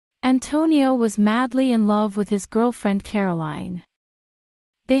Antonio was madly in love with his girlfriend Caroline.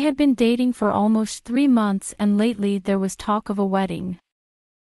 They had been dating for almost 3 months and lately there was talk of a wedding.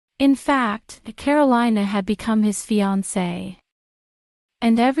 In fact, Carolina had become his fiancée.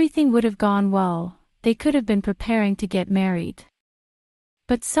 And everything would have gone well, they could have been preparing to get married.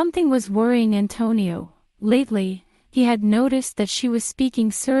 But something was worrying Antonio. Lately, he had noticed that she was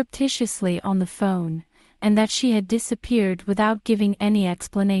speaking surreptitiously on the phone, and that she had disappeared without giving any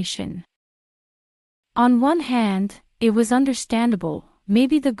explanation. On one hand, it was understandable,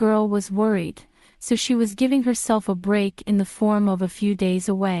 maybe the girl was worried, so she was giving herself a break in the form of a few days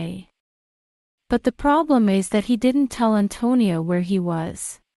away. But the problem is that he didn't tell Antonio where he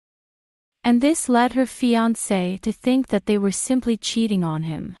was. And this led her fiancé to think that they were simply cheating on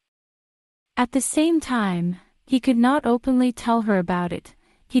him. At the same time, he could not openly tell her about it.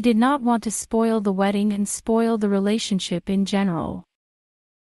 He did not want to spoil the wedding and spoil the relationship in general.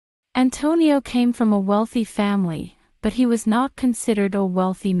 Antonio came from a wealthy family, but he was not considered a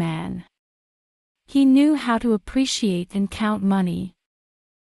wealthy man. He knew how to appreciate and count money.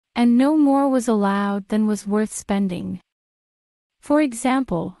 And no more was allowed than was worth spending. For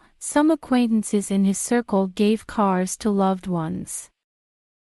example, some acquaintances in his circle gave cars to loved ones.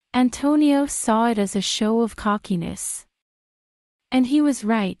 Antonio saw it as a show of cockiness. And he was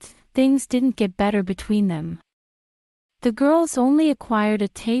right, things didn't get better between them. The girls only acquired a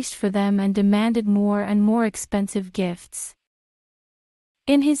taste for them and demanded more and more expensive gifts.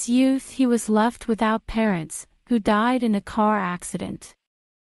 In his youth he was left without parents, who died in a car accident.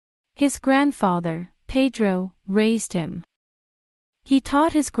 His grandfather, Pedro, raised him. He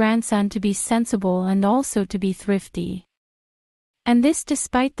taught his grandson to be sensible and also to be thrifty. And this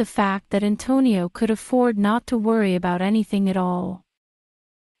despite the fact that Antonio could afford not to worry about anything at all.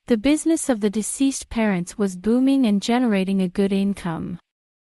 The business of the deceased parents was booming and generating a good income.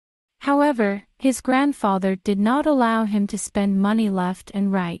 However, his grandfather did not allow him to spend money left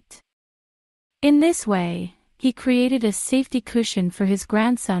and right. In this way, he created a safety cushion for his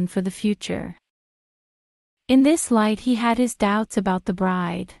grandson for the future. In this light he had his doubts about the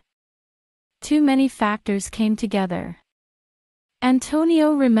bride. Too many factors came together.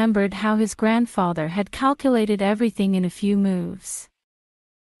 Antonio remembered how his grandfather had calculated everything in a few moves.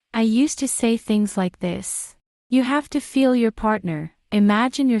 I used to say things like this. You have to feel your partner,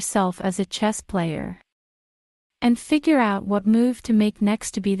 imagine yourself as a chess player. And figure out what move to make next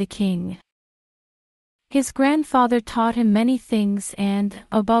to be the king. His grandfather taught him many things and,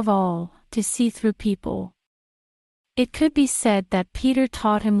 above all, to see through people. It could be said that Peter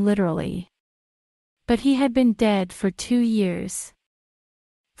taught him literally. But he had been dead for 2 years.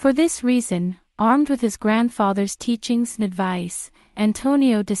 For this reason, armed with his grandfather's teachings and advice,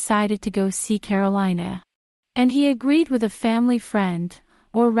 Antonio decided to go see Carolina. And he agreed with a family friend,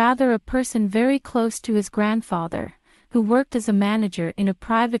 or rather a person very close to his grandfather, who worked as a manager in a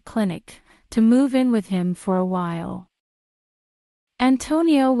private clinic, to move in with him for a while.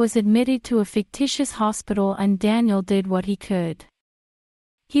 Antonio was admitted to a fictitious hospital and Daniel did what he could.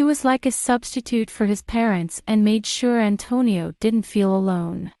 He was like a substitute for his parents and made sure Antonio didn't feel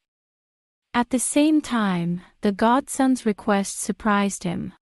alone. At the same time, the godson's request surprised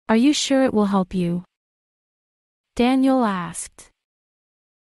him. "Are you sure it will help you?" Daniel asked.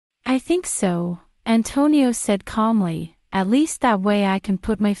 "I think so," Antonio said calmly, "at least that way I can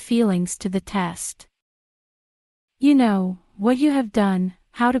put my feelings to the test. You know, what you have done,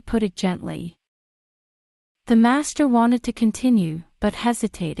 how to put it gently." The master wanted to continue, but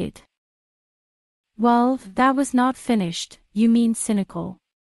hesitated. "Well, that was not finished, you mean cynical."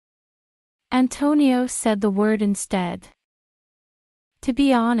 Antonio said the word instead. "To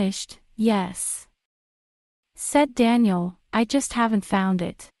be honest, yes," said Daniel, "I just haven't found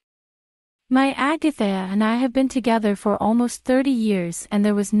it. My Agatha and I have been together for almost 30 years and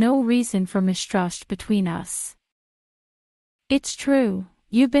there was no reason for mistrust between us." "It's true,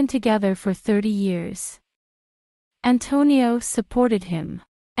 you've been together for 30 years. Antonio supported him.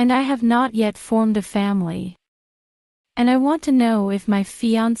 "And I have not yet formed a family. And I want to know if my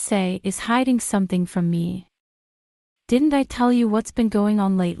fiancé is hiding something from me. Didn't I tell you what's been going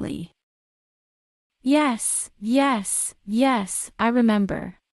on lately?" Yes, I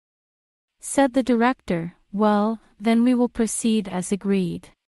remember," said the director. "Well, then we will proceed as agreed.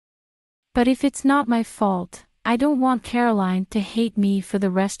 But if it's not my fault, I don't want Caroline to hate me for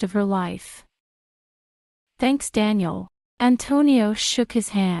the rest of her life." "Thanks, Daniel." Antonio shook his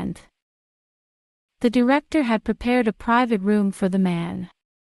hand. The director had prepared a private room for the man.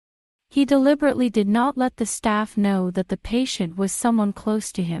 He deliberately did not let the staff know that the patient was someone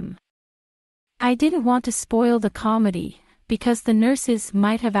close to him. "I didn't want to spoil the comedy, because the nurses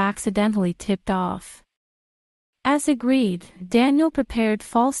might have accidentally tipped off. As agreed, Daniel prepared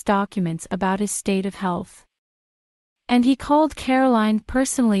false documents about his state of health. And he called Caroline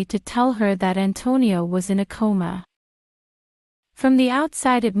personally to tell her that Antonio was in a coma. From the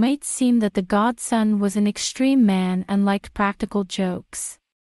outside it might seem that the godson was an extreme man and liked practical jokes.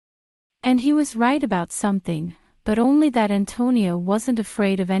 And he was right about something, but only that Antonio wasn't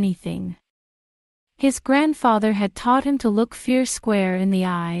afraid of anything. His grandfather had taught him to look fear square in the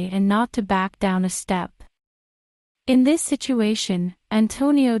eye and not to back down a step. In this situation,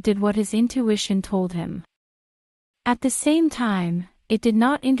 Antonio did what his intuition told him. At the same time, it did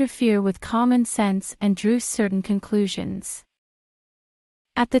not interfere with common sense and drew certain conclusions.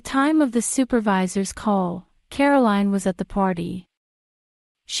 At the time of the supervisor's call, Caroline was at the party.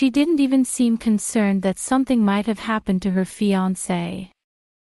 She didn't even seem concerned that something might have happened to her fiancé.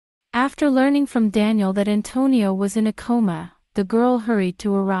 After learning from Daniel that Antonio was in a coma, the girl hurried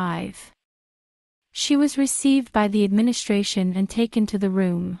to arrive. She was received by the administration and taken to the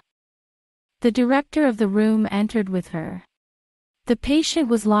room. The director of the room entered with her. The patient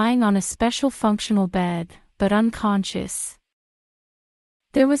was lying on a special functional bed, but unconscious.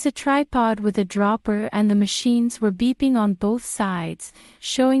 There was a tripod with a dropper and the machines were beeping on both sides,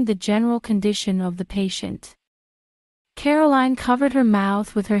 showing the general condition of the patient. Caroline covered her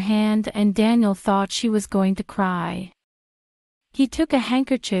mouth with her hand and Daniel thought she was going to cry. He took a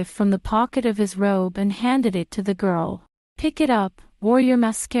handkerchief from the pocket of his robe and handed it to the girl. "Pick it up, or your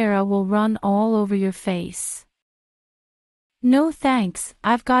mascara will run all over your face." "No thanks,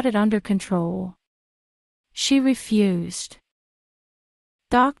 I've got it under control." She refused.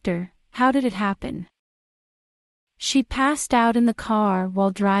 "Doctor, how did it happen?" "She passed out in the car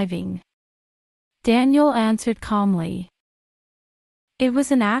while driving." Daniel answered calmly. "It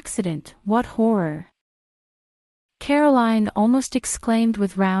was an accident, what horror." Caroline almost exclaimed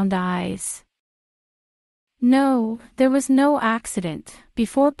with round eyes. "No, there was no accident."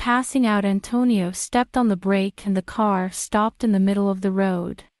 Before passing out, Antonio stepped on the brake and the car stopped in the middle of the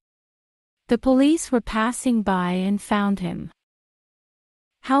road. The police were passing by and found him.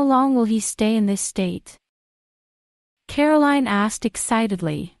 "How long will he stay in this state?" Caroline asked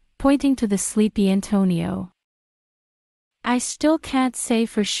excitedly, pointing to the sleepy Antonio. "I still can't say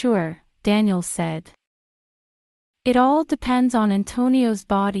for sure," Daniel said. "It all depends on Antonio's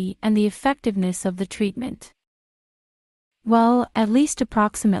body and the effectiveness of the treatment." "Well, at least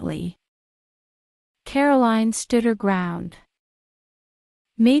approximately." Caroline stood her ground.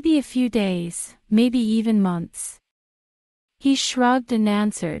 "Maybe a few days, maybe even months." He shrugged and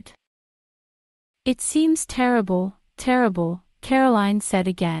answered. "It seems terrible, terrible," Caroline said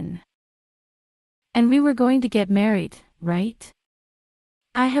again. "And we were going to get married, right?"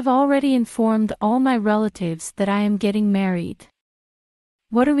 "I have already informed all my relatives that I am getting married."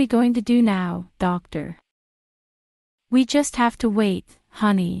 "What are we going to do now, doctor?" "We just have to wait,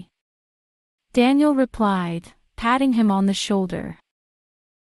 honey," Daniel replied, patting him on the shoulder.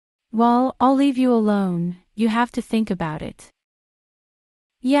 "Well, I'll leave you alone, you have to think about it."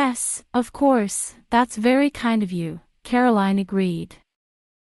 "Yes, of course, that's very kind of you," Caroline agreed.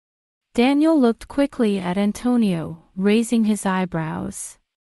 Daniel looked quickly at Antonio, raising his eyebrows.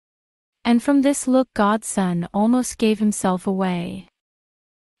 And from this look godson almost gave himself away.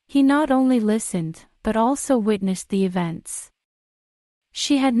 He not only listened, but also witnessed the events.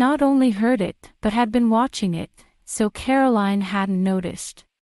 She had not only heard it, but had been watching it, so Caroline hadn't noticed.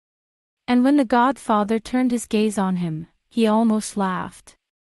 And when the godfather turned his gaze on him, he almost laughed.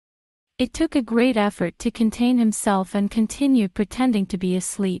 It took a great effort to contain himself and continue pretending to be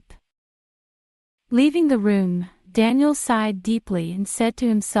asleep. Leaving the room, Daniel sighed deeply and said to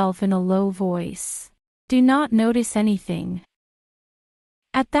himself in a low voice, "Do not notice anything."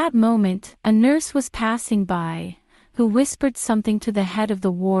 At that moment, a nurse was passing by, who whispered something to the head of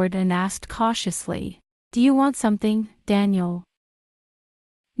the ward and asked cautiously, "Do you want something, Daniel?"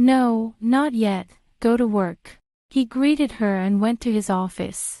 "No, not yet, go to work." He greeted her and went to his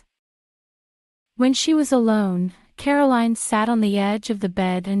office. When she was alone, Caroline sat on the edge of the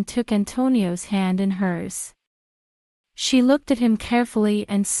bed and took Antonio's hand in hers. She looked at him carefully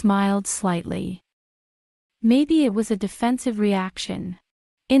and smiled slightly. Maybe it was a defensive reaction.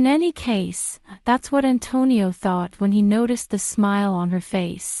 In any case, that's what Antonio thought when he noticed the smile on her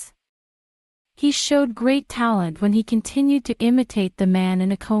face. He showed great talent when he continued to imitate the man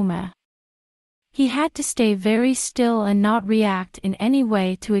in a coma. He had to stay very still and not react in any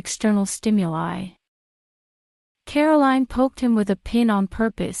way to external stimuli. Caroline poked him with a pin on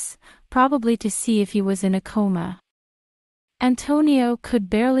purpose, probably to see if he was in a coma. Antonio could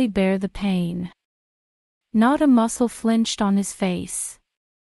barely bear the pain. Not a muscle flinched on his face.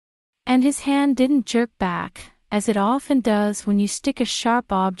 And his hand didn't jerk back, as it often does when you stick a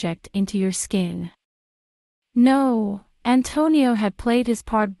sharp object into your skin. No, Antonio had played his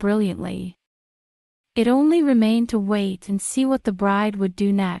part brilliantly. It only remained to wait and see what the bride would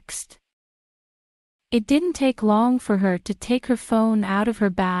do next. It didn't take long for her to take her phone out of her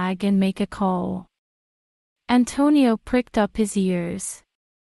bag and make a call. Antonio pricked up his ears.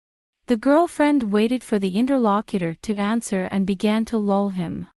 The girlfriend waited for the interlocutor to answer and began to lull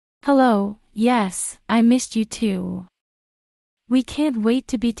him. "Hello, yes, I missed you too. We can't wait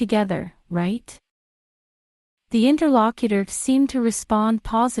to be together, right?" The interlocutor seemed to respond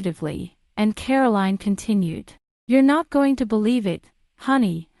positively, and Caroline continued. "You're not going to believe it,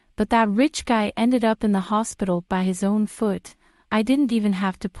 honey, but that rich guy ended up in the hospital by his own foot. I didn't even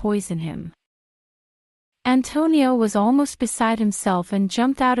have to poison him." Antonio was almost beside himself and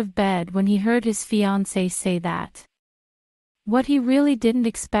jumped out of bed when he heard his fiancée say that. What he really didn't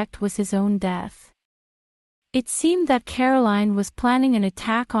expect was his own death. It seemed that Caroline was planning an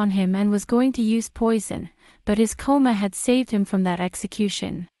attack on him and was going to use poison, but his coma had saved him from that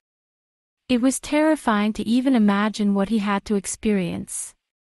execution. It was terrifying to even imagine what he had to experience.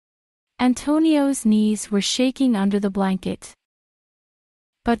 Antonio's knees were shaking under the blanket.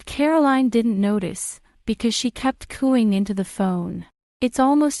 But Caroline didn't notice, because she kept cooing into the phone. "It's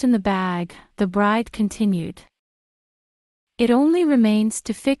almost in the bag," the bride continued. "It only remains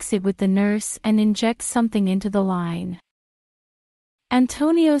to fix it with the nurse and inject something into the line."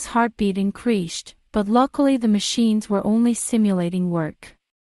 Antonio's heartbeat increased, but luckily the machines were only simulating work.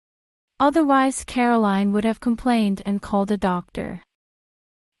 Otherwise Caroline would have complained and called a doctor.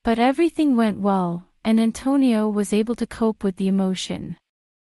 But everything went well, and Antonio was able to cope with the emotion.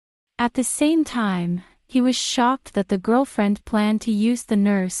 At the same time, he was shocked that the girlfriend planned to use the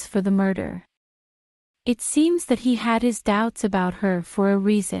nurse for the murder. It seems that he had his doubts about her for a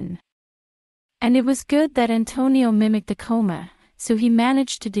reason. And it was good that Antonio mimicked a coma, so he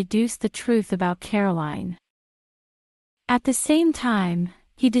managed to deduce the truth about Caroline. At the same time,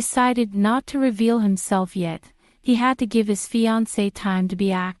 he decided not to reveal himself yet. He had to give his fiancée time to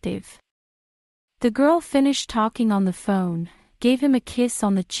be active. The girl finished talking on the phone, gave him a kiss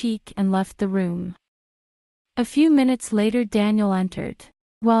on the cheek and left the room. A few minutes later Daniel entered.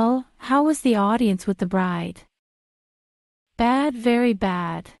 "Well, how was the audience with the bride?" "Bad, very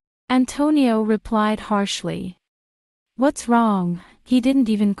bad," Antonio replied harshly. "What's wrong? He didn't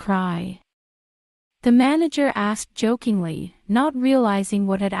even cry." The manager asked jokingly, not realizing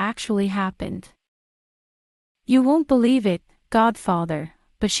what had actually happened. "You won't believe it, Godfather,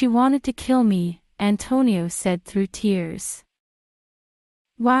 but she wanted to kill me," Antonio said through tears.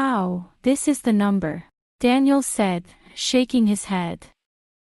 "Wow, this is the number," Daniel said, shaking his head.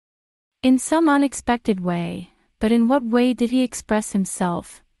 In some unexpected way, but in what way did he express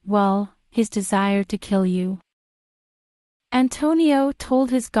himself? Well, his desire to kill you. Antonio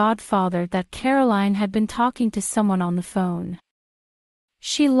told his godfather that Caroline had been talking to someone on the phone.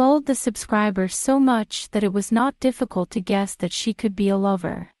 She lulled the subscriber so much that it was not difficult to guess that she could be a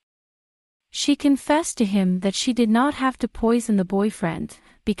lover. She confessed to him that she did not have to poison the boyfriend,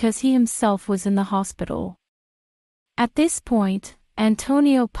 because he himself was in the hospital. At this point,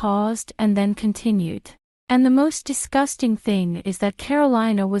 Antonio paused and then continued. "And the most disgusting thing is that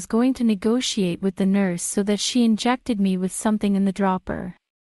Carolina was going to negotiate with the nurse so that she injected me with something in the dropper."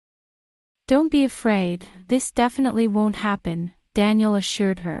 "Don't be afraid, this definitely won't happen," Daniel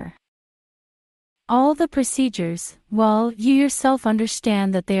assured her. "All the procedures, well, you yourself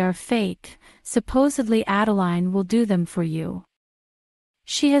understand that they are fake. Supposedly Adeline will do them for you.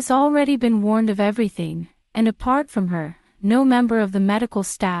 She has already been warned of everything, and apart from her, no member of the medical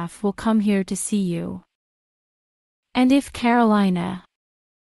staff will come here to see you." "And if Carolina?"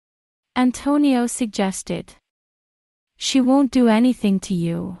 Antonio suggested. "She won't do anything to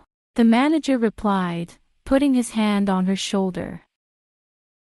you," the manager replied, putting his hand on her shoulder.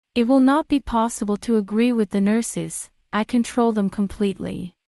 "It will not be possible to agree with the nurses, I control them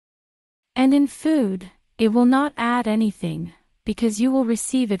completely. And in food, it will not add anything, because you will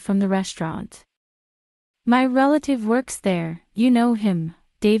receive it from the restaurant. My relative works there, you know him,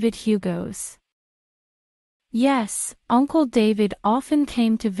 David Hughes." "Yes, Uncle David often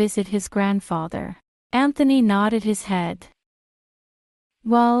came to visit his grandfather." Anthony nodded his head.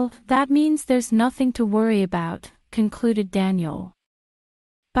 "Well, that means there's nothing to worry about," concluded Daniel.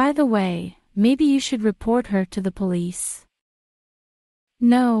 "By the way, maybe you should report her to the police."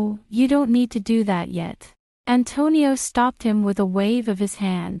 "No, you don't need to do that yet." Antonio stopped him with a wave of his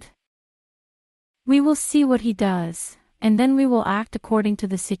hand. "We will see what he does, and then we will act according to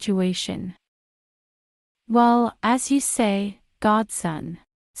the situation." Well, as you say, godson,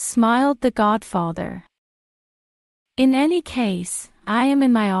 smiled the godfather. In any case, I am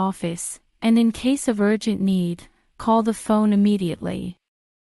in my office, and in case of urgent need, call the phone immediately.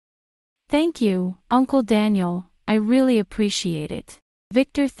 Thank you, Uncle Daniel, I really appreciate it.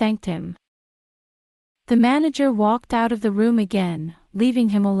 Victor thanked him. The manager walked out of the room again, leaving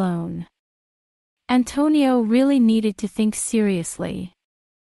him alone. Antonio really needed to think seriously.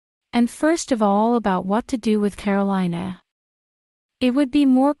 And first of all about what to do with Carolina. It would be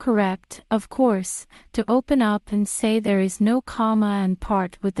more correct, of course, to open up and say there is no comma and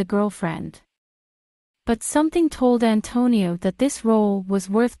part with the girlfriend. But something told Antonio that this role was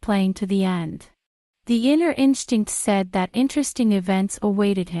worth playing to the end. The inner instinct said that interesting events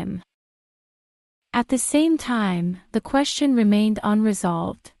awaited him. At the same time, the question remained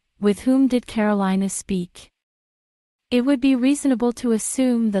unresolved: with whom did Carolina speak? It would be reasonable to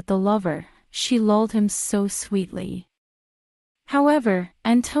assume that the lover, she lulled him so sweetly. However,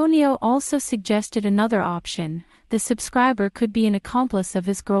 Antonio also suggested another option: the subscriber could be an accomplice of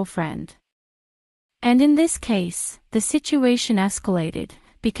his girlfriend. And in this case, the situation escalated,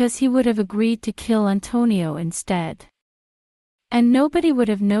 because he would have agreed to kill Antonio instead. And nobody would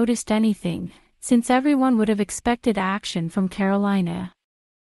have noticed anything, since everyone would have expected action from Carolina.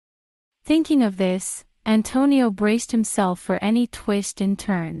 Thinking of this, Antonio braced himself for any twist and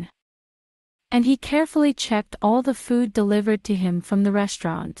turn. And he carefully checked all the food delivered to him from the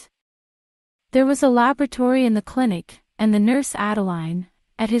restaurant. There was a laboratory in the clinic, and the nurse Adeline,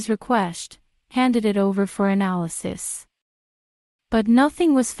 at his request, handed it over for analysis. But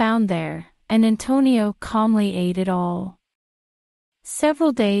nothing was found there, and Antonio calmly ate it all.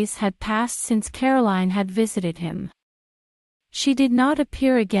 Several days had passed since Caroline had visited him. She did not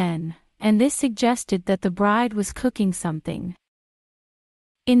appear again, and this suggested that the bride was cooking something.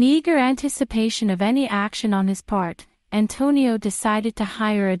 In eager anticipation of any action on his part, Antonio decided to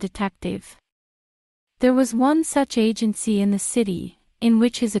hire a detective. There was one such agency in the city, in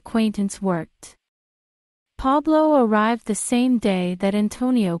which his acquaintance worked. Pablo arrived the same day that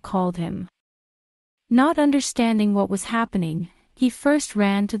Antonio called him. Not understanding what was happening, he first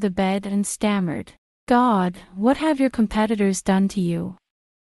ran to the bed and stammered, "God, what have your competitors done to you?"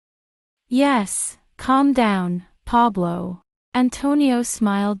 "Yes, calm down, Pablo," Antonio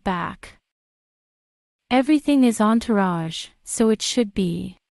smiled back. "Everything is entourage, so it should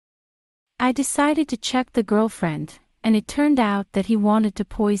be. I decided to check the girlfriend, and it turned out that he wanted to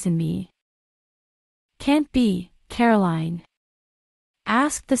poison me." "Can't be, Caroline?"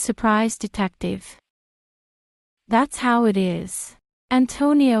 asked the surprised detective. "That's how it is,"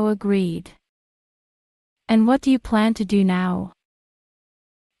 Antonio agreed. "And what do you plan to do now?"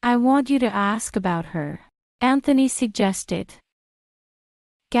 "I want you to ask about her," Anthony suggested.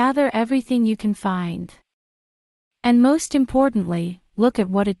 "Gather everything you can find. And most importantly, look at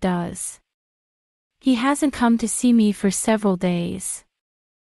what it does. He hasn't come to see me for several days.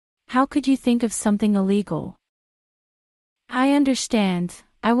 How could you think of something illegal?" "I understand,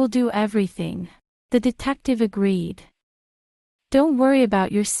 I will do everything," the detective agreed. "Don't worry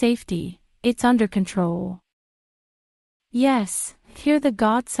about your safety, it's under control." "Yes, here the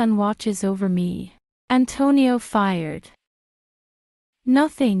godson watches over me," Antonio fired.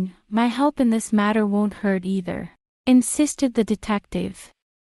 "Nothing, my help in this matter won't hurt either," insisted the detective.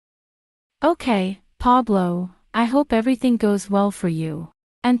 "Okay, Pablo, I hope everything goes well for you."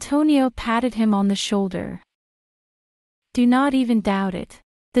 Antonio patted him on the shoulder. "Do not even doubt it,"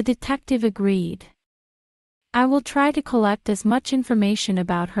 the detective agreed. "I will try to collect as much information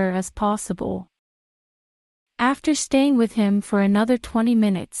about her as possible." After staying with him for another 20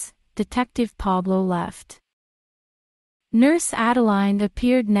 minutes, Detective Pablo left. Nurse Adeline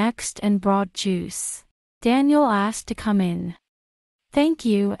appeared next and brought juice. Daniel asked to come in. "Thank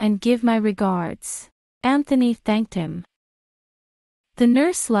you and give my regards." Anthony thanked him. The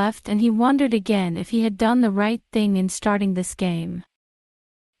nurse left and he wondered again if he had done the right thing in starting this game.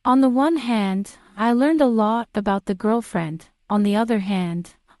 On the one hand, I learned a lot about the girlfriend, on the other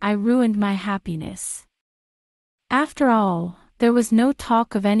hand, I ruined my happiness. After all, there was no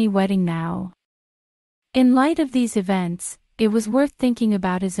talk of any wedding now. In light of these events, it was worth thinking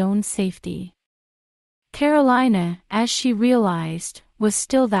about his own safety. Carolina, as she realized, was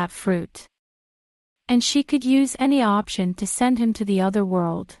still that fruit. And she could use any option to send him to the other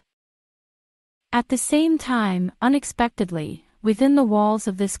world. At the same time, unexpectedly, within the walls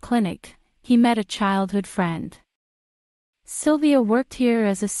of this clinic, he met a childhood friend. Sylvia worked here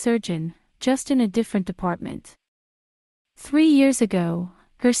as a surgeon, just in a different department. 3 years ago,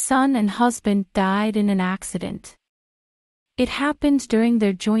 her son and husband died in an accident. It happened during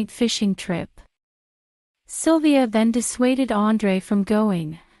their joint fishing trip. Sylvia then dissuaded Andre from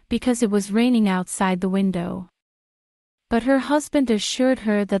going, because it was raining outside the window. But her husband assured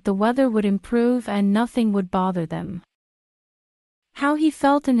her that the weather would improve and nothing would bother them. How he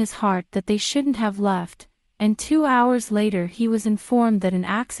felt in his heart that they shouldn't have left, and 2 hours later he was informed that an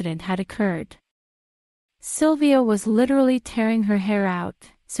accident had occurred. Sylvia was literally tearing her hair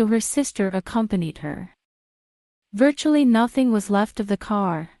out, so her sister accompanied her. Virtually nothing was left of the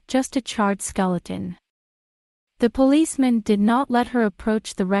car, just a charred skeleton. The policeman did not let her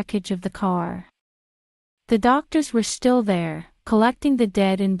approach the wreckage of the car. The doctors were still there, collecting the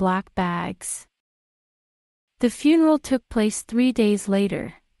dead in black bags. The funeral took place 3 days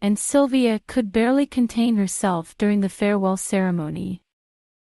later, and Sylvia could barely contain herself during the farewell ceremony.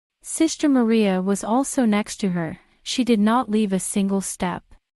 Sister Maria was also next to her. She did not leave a single step.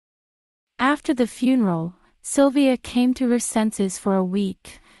 After the funeral, Sylvia came to her senses for a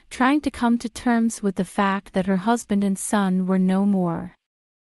week, trying to come to terms with the fact that her husband and son were no more.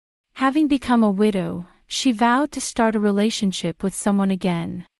 Having become a widow, she vowed to start a relationship with someone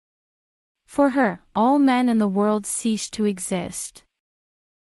again. For her, all men in the world ceased to exist.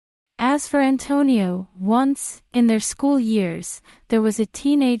 As for Antonio, once, in their school years, there was a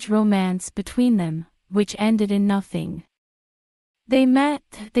teenage romance between them, which ended in nothing. They met,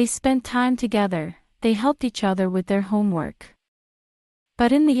 they spent time together, they helped each other with their homework.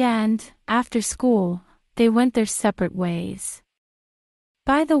 But in the end, after school, they went their separate ways.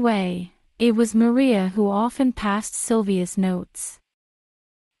 By the way, it was Maria who often passed Sylvia's notes.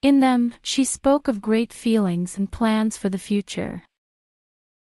 In them, she spoke of great feelings and plans for the future.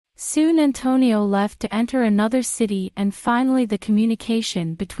 Soon Antonio left to enter another city and finally the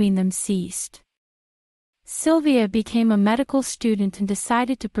communication between them ceased. Sylvia became a medical student and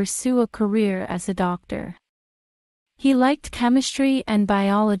decided to pursue a career as a doctor. He liked chemistry and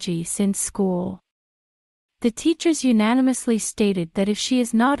biology since school. The teachers unanimously stated that if she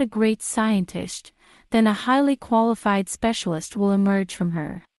is not a great scientist, then a highly qualified specialist will emerge from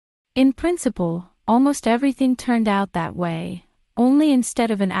her. In principle, almost everything turned out that way, only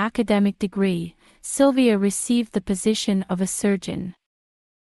instead of an academic degree, Sylvia received the position of a surgeon.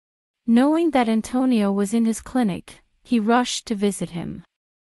 Knowing that Antonio was in his clinic, he rushed to visit him.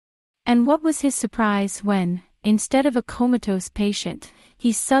 And what was his surprise when, instead of a comatose patient,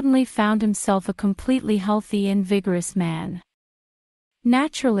 he suddenly found himself a completely healthy and vigorous man.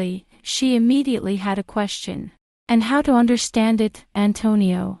 Naturally, she immediately had a question. And how to understand it,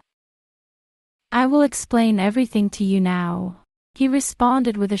 Antonio? I will explain everything to you now, he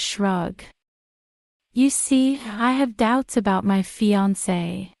responded with a shrug. You see, I have doubts about my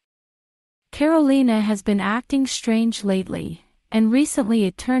fiancée. Carolina has been acting strange lately, and recently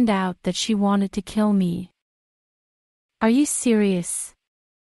it turned out that she wanted to kill me. Are you serious?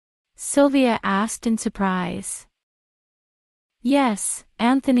 Sylvia asked in surprise. Yes,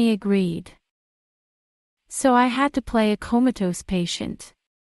 Anthony agreed. So I had to play a comatose patient.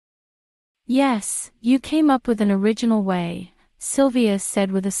 Yes, you came up with an original way, Sylvia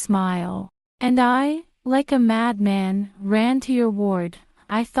said with a smile. And I, like a madman, ran to your ward.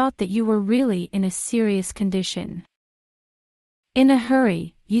 I thought that you were really in a serious condition. In a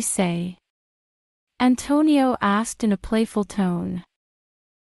hurry, you say? Antonio asked in a playful tone.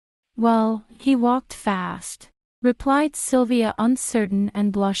 Well, he walked fast, replied Sylvia, uncertain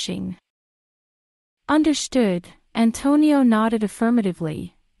and blushing. Understood, Antonio nodded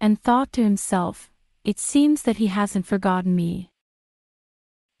affirmatively, and thought to himself, it seems that he hasn't forgotten me.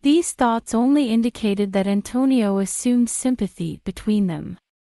 These thoughts only indicated that Antonio assumed sympathy between them.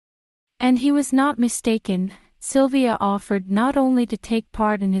 And he was not mistaken. Sylvia offered not only to take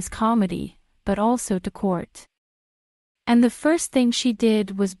part in his comedy, but also to court. And the first thing she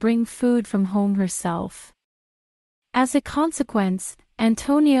did was bring food from home herself. As a consequence,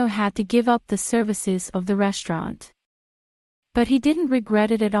 Antonio had to give up the services of the restaurant. But he didn't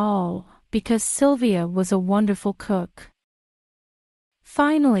regret it at all, because Sylvia was a wonderful cook.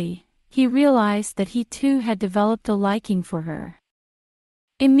 Finally, he realized that he too had developed a liking for her.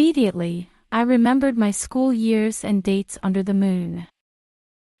 Immediately, I remembered my school years and dates under the moon.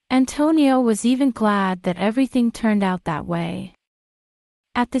 Antonio was even glad that everything turned out that way.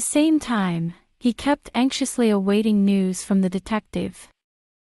 At the same time, he kept anxiously awaiting news from the detective.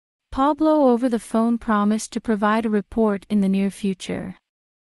 Pablo over the phone promised to provide a report in the near future.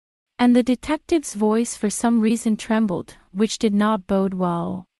 And the detective's voice for some reason trembled, which did not bode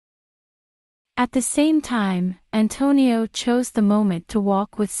well. At the same time, Antonio chose the moment to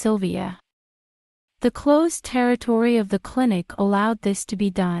walk with Sylvia. The closed territory of the clinic allowed this to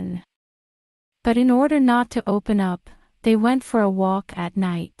be done. But in order not to open up, they went for a walk at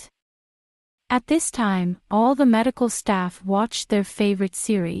night. At this time, all the medical staff watched their favorite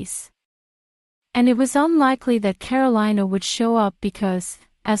series. And it was unlikely that Carolina would show up because,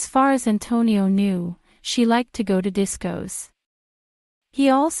 as far as Antonio knew, she liked to go to discos. He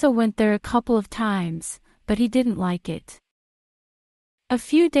also went there a couple of times, but he didn't like it. A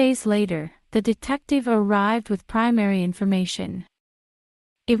few days later, the detective arrived with primary information.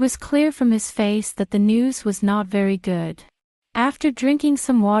 It was clear from his face that the news was not very good. After drinking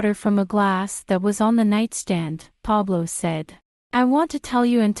some water from a glass that was on the nightstand, Pablo said, "I want to tell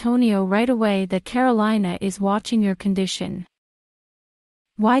you, Antonio, right away that Carolina is watching your condition."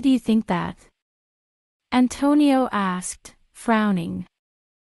 "Why do you think that?" Antonio asked, frowning.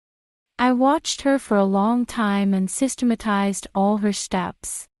 "I watched her for a long time and systematized all her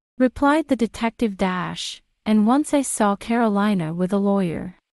steps," replied the detective and once I saw Carolina with a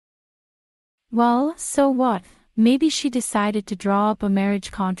lawyer. "Well, so what? Maybe she decided to draw up a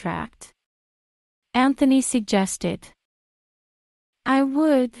marriage contract," Anthony suggested. "I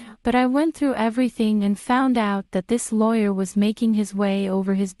would, but I went through everything and found out that this lawyer was making his way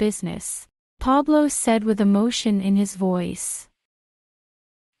over his business," Pablo said with emotion in his voice.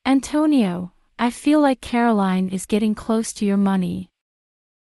 "Antonio, I feel like Caroline is getting close to your money.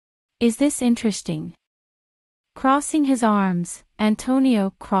 Is this interesting?" Crossing his arms,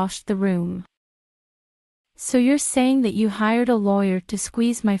 Antonio crossed the room. "So you're saying that you hired a lawyer to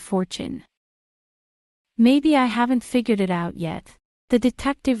squeeze my fortune?" "Maybe I haven't figured it out yet," the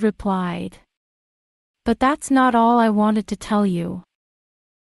detective replied. "But that's not all I wanted to tell you."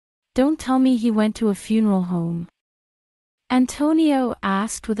 "Don't tell me he went to a funeral home?" Antonio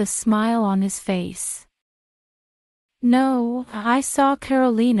asked with a smile on his face. "No, I saw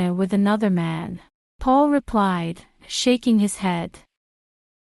Carolina with another man," Paul replied, shaking his head.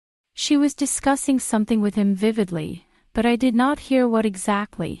 "She was discussing something with him vividly, but I did not hear what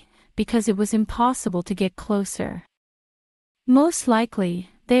exactly, because it was impossible to get closer. Most likely,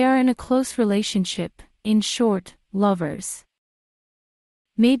 they are in a close relationship, in short, lovers."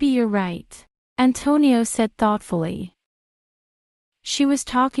 "Maybe you're right," Antonio said thoughtfully. "She was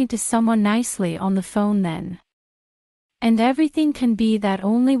talking to someone nicely on the phone then. And everything can be that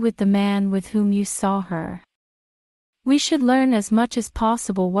only with the man with whom you saw her. We should learn as much as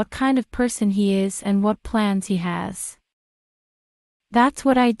possible what kind of person he is and what plans he has." "That's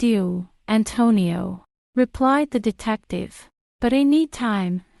what I do, Antonio," replied the detective. "But I need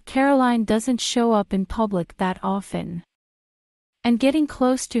time. Caroline doesn't show up in public that often. And getting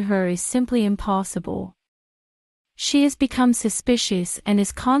close to her is simply impossible. She has become suspicious and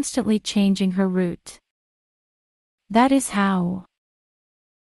is constantly changing her route." "That is how,"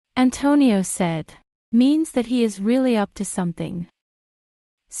 Antonio said, "means that he is really up to something.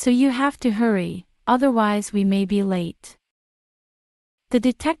 So you have to hurry, otherwise we may be late." The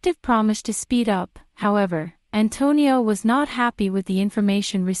detective promised to speed up. However, Antonio was not happy with the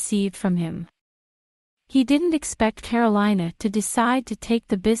information received from him. He didn't expect Carolina to decide to take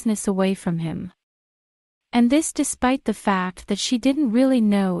the business away from him. And this despite the fact that she didn't really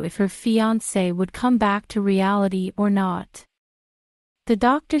know if her fiancé would come back to reality or not. The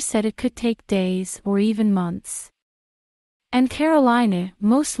doctor said it could take days or even months. And Carolina,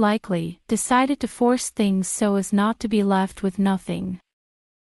 most likely, decided to force things so as not to be left with nothing.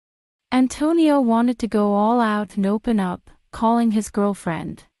 Antonio wanted to go all out and open up, calling his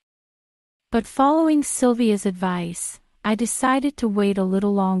girlfriend. But following Sylvia's advice, I decided to wait a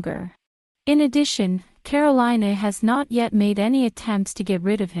little longer. In addition, Carolina has not yet made any attempts to get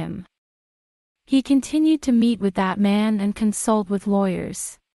rid of him. He continued to meet with that man and consult with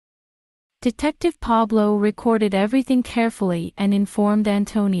lawyers. Detective Pablo recorded everything carefully and informed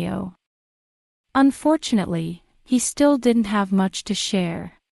Antonio. Unfortunately, he still didn't have much to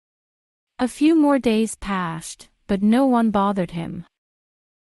share. A few more days passed, but no one bothered him.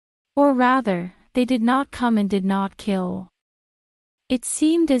 Or rather, they did not come and did not kill. It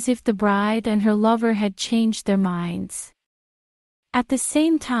seemed as if the bride and her lover had changed their minds. At the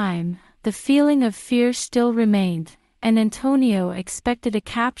same time, the feeling of fear still remained, and Antonio expected a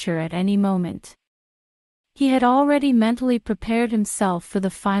capture at any moment. He had already mentally prepared himself for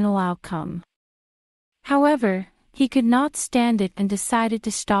the final outcome. However, he could not stand it and decided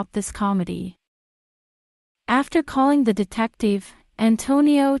to stop this comedy. After calling the detective,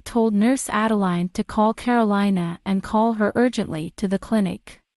 Antonio told Nurse Adeline to call Carolina and call her urgently to the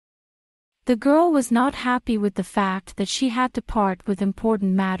clinic. The girl was not happy with the fact that she had to part with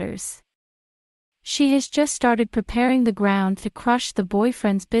important matters. She has just started preparing the ground to crush the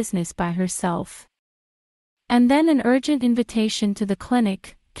boyfriend's business by herself. And then an urgent invitation to the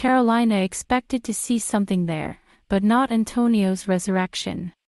clinic. Carolina expected to see something there, but not Antonio's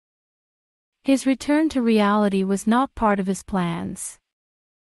resurrection. His return to reality was not part of his plans.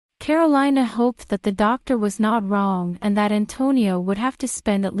 Carolina hoped that the doctor was not wrong and that Antonio would have to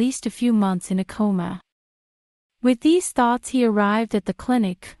spend at least a few months in a coma. With these thoughts he arrived at the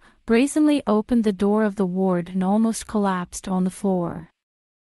clinic, brazenly opened the door of the ward and almost collapsed on the floor.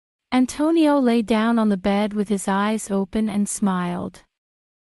 Antonio lay down on the bed with his eyes open and smiled.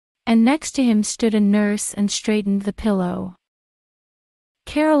 And next to him stood a nurse and straightened the pillow.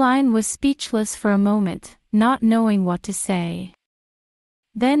 Caroline was speechless for a moment, not knowing what to say.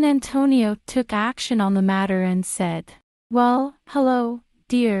 Then Antonio took action on the matter and said, "Well, hello,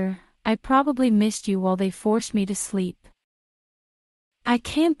 dear, I probably missed you while they forced me to sleep." "I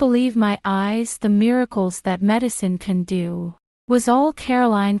can't believe my eyes, the miracles that medicine can do," was all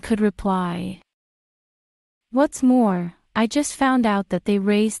Caroline could reply. "What's more, I just found out that they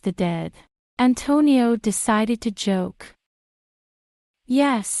raised the dead." Antonio decided to joke.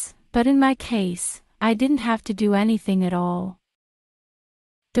 "Yes, but in my case, I didn't have to do anything at all."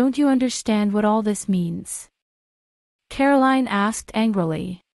 "Don't you understand what all this means?" Caroline asked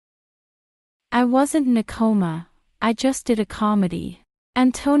angrily. "I wasn't in a coma, I just did a comedy,"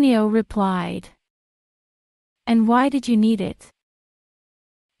 Antonio replied. "And why did you need it?"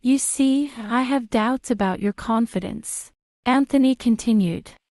 "You see, I have doubts about your confidence," Anthony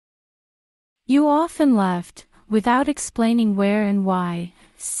continued. "You often left, without explaining where and why,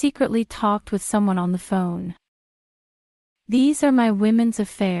 secretly talked with someone on the phone." "These are my women's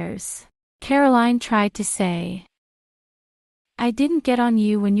affairs," Caroline tried to say. "I didn't get on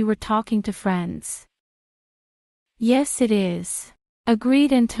you when you were talking to friends." "Yes it is,"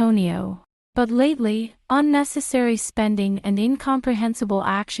 agreed Antonio. "But lately, unnecessary spending and incomprehensible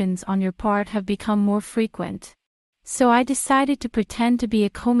actions on your part have become more frequent. So I decided to pretend to be a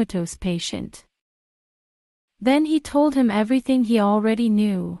comatose patient." Then he told him everything he already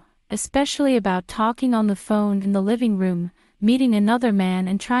knew, especially about talking on the phone in the living room, meeting another man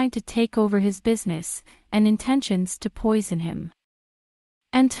and trying to take over his business, and intentions to poison him.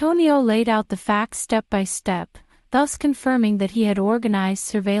 Antonio laid out the facts step by step, thus confirming that he had organized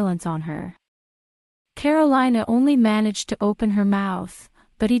surveillance on her. Carolina only managed to open her mouth,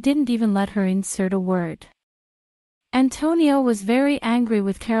 but he didn't even let her insert a word. Antonio was very angry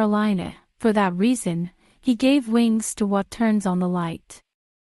with Carolina. For that reason, he gave wings to what turns on the light.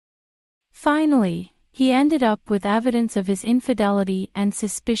 Finally, he ended up with evidence of his infidelity and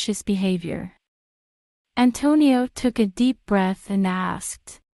suspicious behavior. Antonio took a deep breath and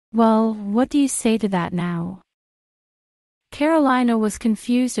asked, "Well, what do you say to that now?" Carolina was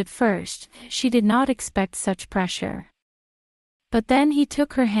confused at first, she did not expect such pressure. But then he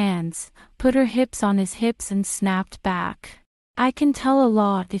took her hands, put her hips on his hips and snapped back, "I can tell a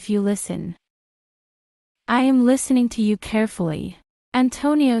lot if you listen." "I am listening to you carefully,"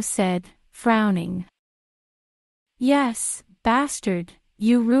 Antonio said, frowning. "Yes, bastard,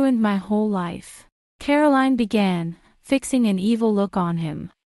 you ruined my whole life," Caroline began, fixing an evil look on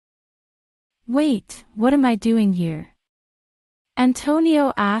him. "Wait, what am I doing here?"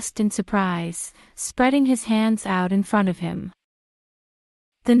 Antonio asked in surprise, spreading his hands out in front of him.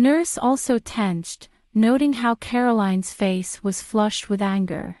 The nurse also tensed, noting how Caroline's face was flushed with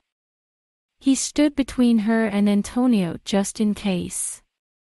anger. He stood between her and Antonio just in case.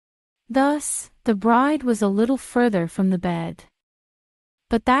 Thus, the bride was a little further from the bed.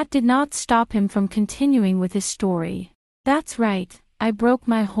 But that did not stop him from continuing with his story. "That's right, I broke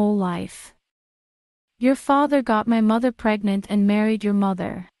my whole life. Your father got my mother pregnant and married your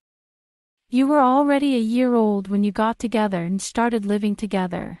mother. You were already a year old when you got together and started living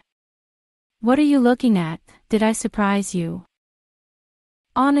together. What are you looking at? Did I surprise you?"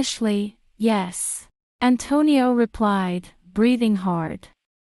 "Honestly, yes," Antonio replied, breathing hard.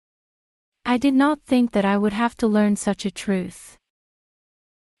 "I did not think that I would have to learn such a truth."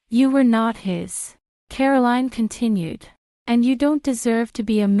 "You were not his," Caroline continued, "and you don't deserve to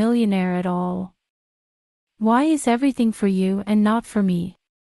be a millionaire at all. Why is everything for you and not for me?"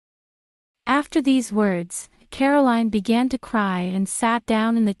 After these words, Caroline began to cry and sat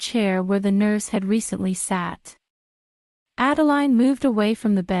down in the chair where the nurse had recently sat. Adeline moved away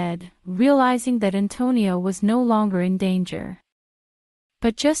from the bed, realizing that Antonio was no longer in danger.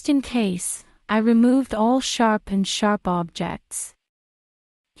 "But just in case, I removed all sharp objects."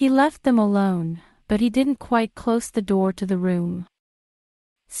 He left them alone, but he didn't quite close the door to the room.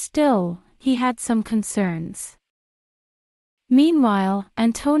 Still, he had some concerns. Meanwhile,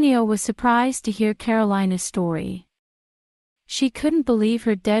 Antonio was surprised to hear Carolina's story. She couldn't believe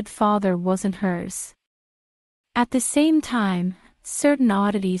her dead father wasn't hers. At the same time, certain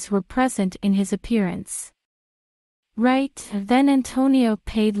oddities were present in his appearance. Right, then Antonio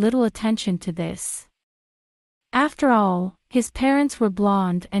paid little attention to this. After all, his parents were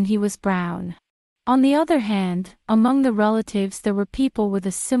blonde and he was brown. On the other hand, among the relatives there were people with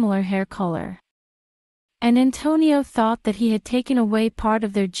a similar hair color. And Antonio thought that he had taken away part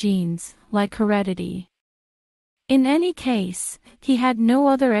of their genes, like heredity. In any case, he had no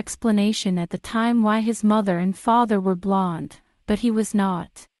other explanation at the time why his mother and father were blonde, but he was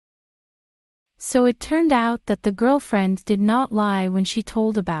not. So it turned out that the girlfriend did not lie when she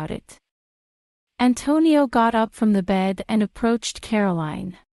told about it. Antonio got up from the bed and approached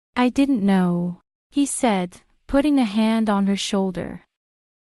Caroline. "I didn't know," he said, putting a hand on her shoulder.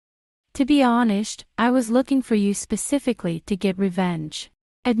 "To be honest, I was looking for you specifically to get revenge,"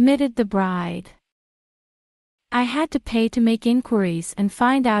 admitted the bride. "I had to pay to make inquiries and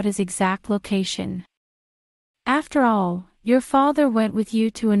find out his exact location. After all, your father went with you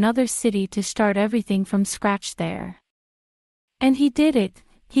to another city to start everything from scratch there. And he did it,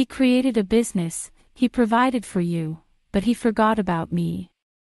 he created a business, he provided for you, but he forgot about me."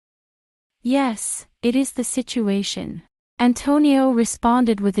 "Yes, it is the situation," Antonio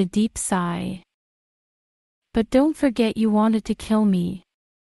responded with a deep sigh. "But don't forget you wanted to kill me."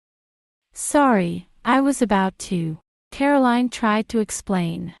 "Sorry, I was about to," Caroline tried to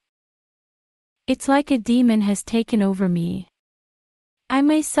explain. "It's like a demon has taken over me. I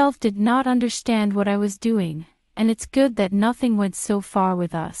myself did not understand what I was doing, and it's good that nothing went so far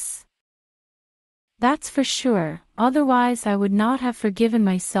with us. That's for sure, otherwise I would not have forgiven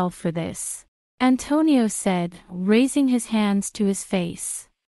myself for this," Antonio said, raising his hands to his face.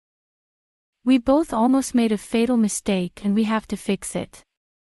 "We both almost made a fatal mistake and we have to fix it.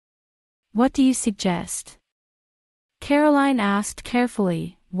 What do you suggest?" Caroline asked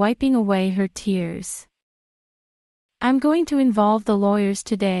carefully, wiping away her tears. "I'm going to involve the lawyers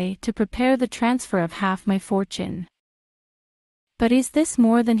today to prepare the transfer of half my fortune." "But is this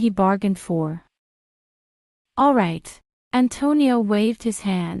more than he bargained for?" "All right," Antonio waved his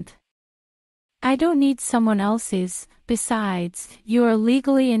hand. "I don't need someone else's, besides, you are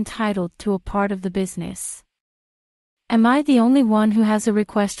legally entitled to a part of the business. Am I the only one who has a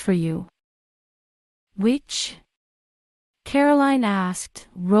request for you?" "Which?" Caroline asked,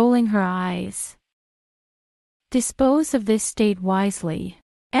 rolling her eyes. "Dispose of this state wisely,"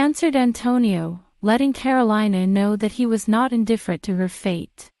 answered Antonio, letting Carolina know that he was not indifferent to her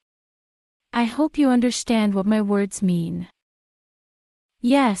fate. "I hope you understand what my words mean."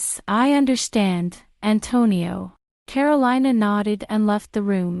 "Yes, I understand, Antonio." Carolina nodded and left the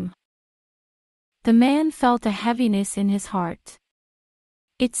room. The man felt a heaviness in his heart.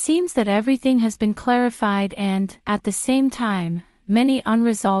 It seems that everything has been clarified and, at the same time, many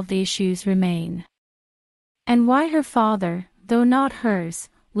unresolved issues remain. And why her father, though not hers,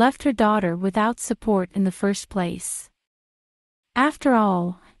 left her daughter without support in the first place. After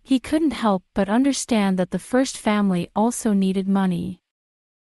all, he couldn't help but understand that the first family also needed money.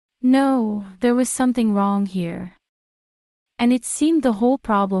 No, there was something wrong here. And it seemed the whole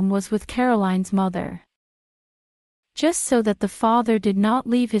problem was with Caroline's mother. Just so that the father did not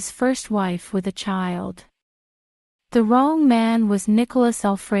leave his first wife with a child. The wrong man was Nicholas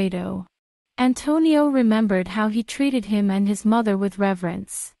Alfredo. Antonio remembered how he treated him and his mother with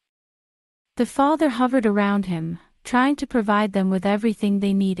reverence. The father hovered around him, trying to provide them with everything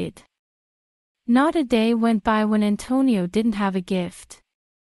they needed. Not a day went by when Antonio didn't have a gift.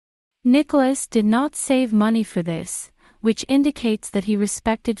 Nicholas did not save money for this, which indicates that he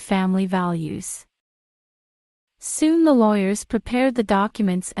respected family values. Soon the lawyers prepared the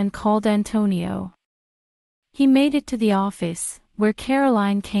documents and called Antonio. He made it to the office, where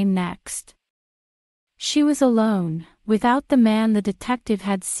Caroline came next. She was alone, without the man the detective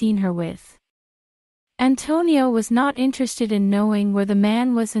had seen her with. Antonio was not interested in knowing where the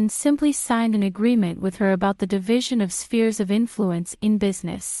man was and simply signed an agreement with her about the division of spheres of influence in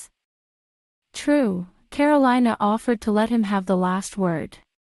business. True, Carolina offered to let him have the last word.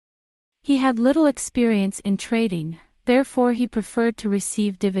 He had little experience in trading, therefore he preferred to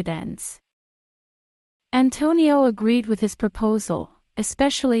receive dividends. Antonio agreed with his proposal,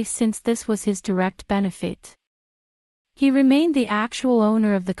 especially since this was his direct benefit. He remained the actual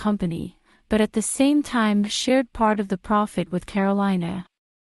owner of the company, but at the same time shared part of the profit with Carolina.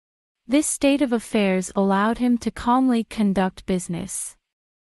 This state of affairs allowed him to calmly conduct business.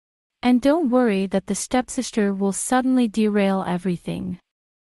 And don't worry that the stepsister will suddenly derail everything.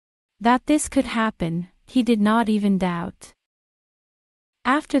 That this could happen, he did not even doubt.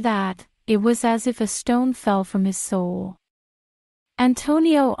 After that, it was as if a stone fell from his soul.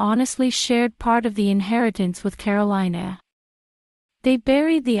 Antonio honestly shared part of the inheritance with Carolina. They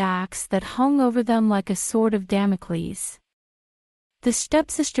buried the axe that hung over them like a sword of Damocles. The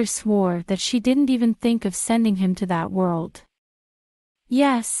stepsister swore that she didn't even think of sending him to that world.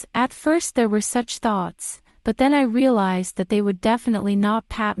 Yes, at first there were such thoughts, but then I realized that they would definitely not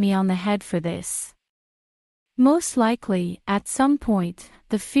pat me on the head for this. Most likely, at some point,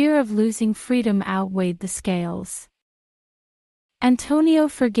 the fear of losing freedom outweighed the scales. Antonio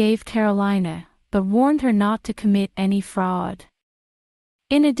forgave Carolina, but warned her not to commit any fraud.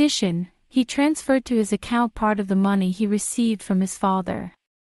 In addition, he transferred to his account part of the money he received from his father.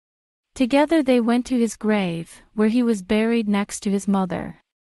 Together they went to his grave, where he was buried next to his mother.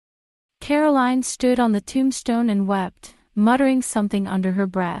 Caroline stood on the tombstone and wept, muttering something under her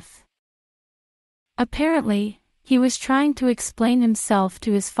breath. Apparently, he was trying to explain himself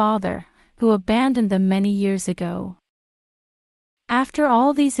to his father, who abandoned them many years ago. After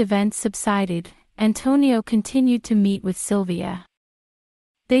all these events subsided, Antonio continued to meet with Sylvia.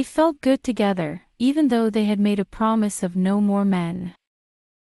 They felt good together, even though they had made a promise of no more men.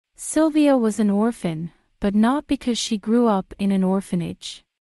 Sylvia was an orphan, but not because she grew up in an orphanage.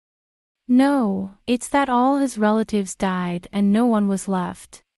 No, it's that all his relatives died and no one was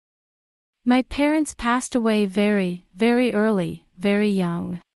left. My parents passed away very, very early, very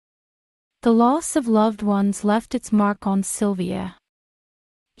young. The loss of loved ones left its mark on Sylvia.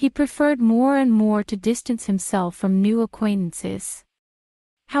 He preferred more and more to distance himself from new acquaintances.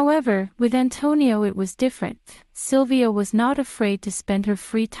 However, with Antonio it was different. Sylvia was not afraid to spend her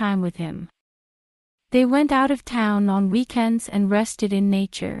free time with him. They went out of town on weekends and rested in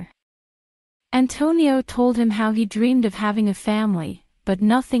nature. Antonio told him how he dreamed of having a family, but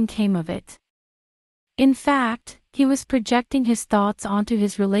nothing came of it. In fact, he was projecting his thoughts onto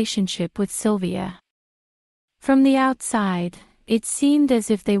his relationship with Sylvia. From the outside, it seemed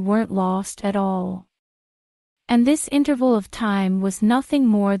as if they weren't lost at all. And this interval of time was nothing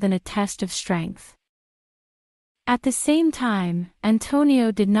more than a test of strength. At the same time,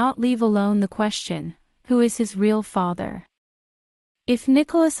 Antonio did not leave alone the question, who is his real father? If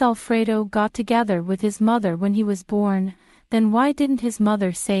Nicholas Alfredo got together with his mother when he was born, then why didn't his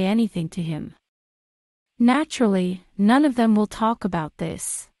mother say anything to him? Naturally, none of them will talk about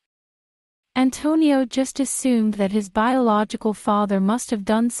this. Antonio just assumed that his biological father must have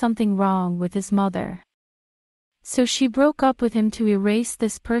done something wrong with his mother. So she broke up with him to erase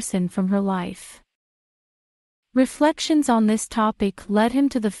this person from her life. Reflections on this topic led him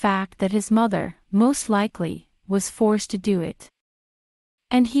to the fact that his mother, most likely, was forced to do it.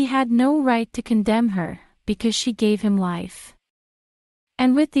 And he had no right to condemn her, because she gave him life.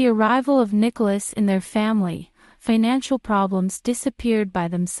 And with the arrival of Nicholas in their family, financial problems disappeared by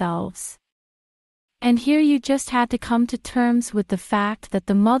themselves. And here you just had to come to terms with the fact that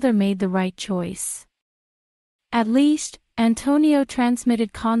the mother made the right choice. At least, Antonio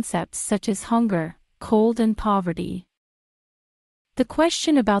transmitted concepts such as hunger, cold and poverty. The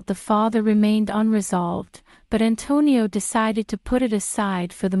question about the father remained unresolved, but Antonio decided to put it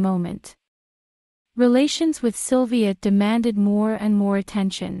aside for the moment. Relations with Sylvia demanded more and more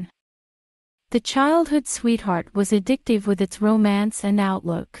attention. The childhood sweetheart was addictive with its romance and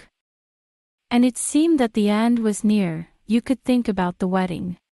outlook. And it seemed that the end was near. You could think about the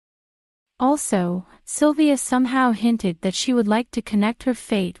wedding. Also, Sylvia somehow hinted that she would like to connect her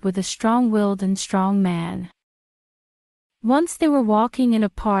fate with a strong-willed and strong man. Once they were walking in a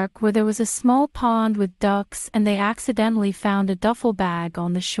park where there was a small pond with ducks and they accidentally found a duffel bag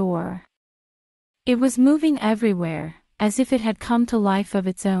on the shore. It was moving everywhere, as if it had come to life of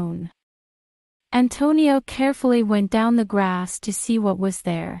its own. Antonio carefully went down the grass to see what was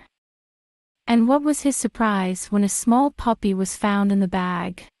there. And what was his surprise when a small puppy was found in the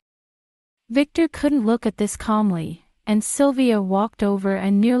bag. Victor couldn't look at this calmly, and Sylvia walked over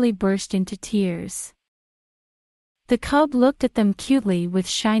and nearly burst into tears. The cub looked at them cutely with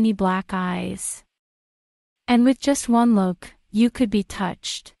shiny black eyes. And with just one look, you could be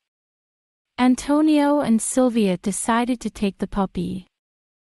touched. Antonio and Sylvia decided to take the puppy.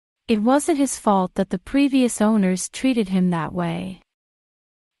 It wasn't his fault that the previous owners treated him that way.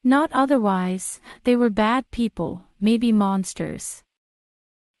 Not otherwise, they were bad people, maybe monsters.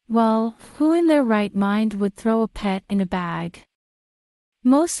 Well, who in their right mind would throw a pet in a bag?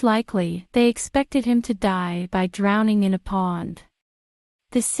 Most likely, they expected him to die by drowning in a pond.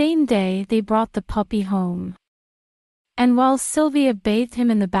 The same day they brought the puppy home. And while Sylvia bathed him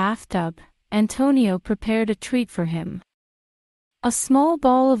in the bathtub, Antonio prepared a treat for him. A small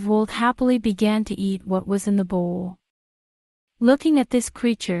ball of wool happily began to eat what was in the bowl. Looking at this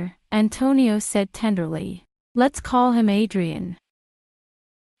creature, Antonio said tenderly, "Let's call him Adrian."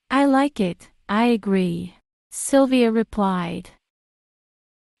 "I like it, I agree," Sylvia replied.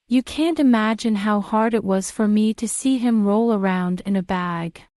 You can't imagine how hard it was for me to see him roll around in a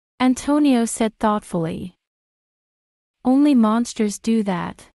bag, Antonio said thoughtfully. Only monsters do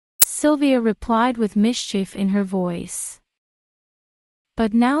that, Sylvia replied with mischief in her voice.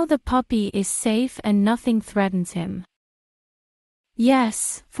 But now the puppy is safe and nothing threatens him.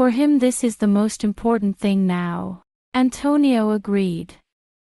 Yes, for him this is the most important thing now, Antonio agreed.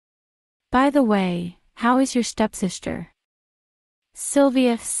 By the way, how is your stepsister?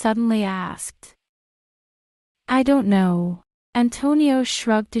 Sylvia suddenly asked. I don't know. Antonio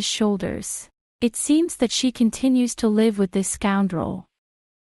shrugged his shoulders. It seems that she continues to live with this scoundrel.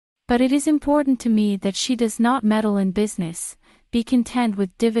 But it is important to me that she does not meddle in business, be content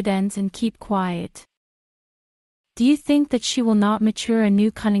with dividends and keep quiet. Do you think that she will not mature a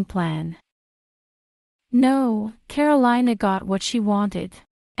new cunning plan? No, Carolina got what she wanted.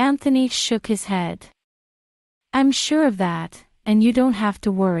 Anthony shook his head. I'm sure of that, and you don't have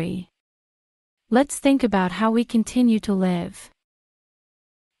to worry. Let's think about how we continue to live.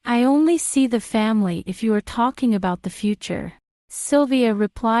 I only see the family if you are talking about the future, Sylvia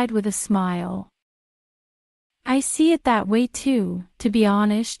replied with a smile. I see it that way too, to be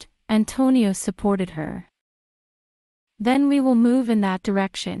honest, Antonio supported her. Then we will move in that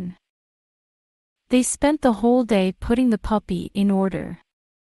direction. They spent the whole day putting the puppy in order.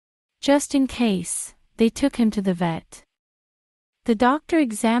 Just in case, they took him to the vet. The doctor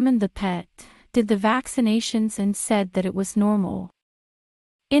examined the pet, did the vaccinations and said that it was normal.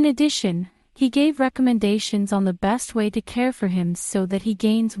 In addition, he gave recommendations on the best way to care for him so that he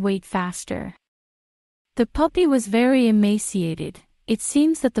gains weight faster. The puppy was very emaciated. It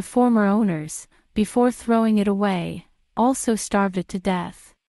seems that the former owners, before throwing it away, also starved it to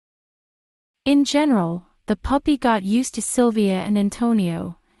death. In general, the puppy got used to Sylvia and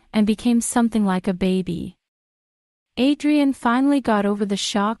Antonio, and became something like a baby. Adrian finally got over the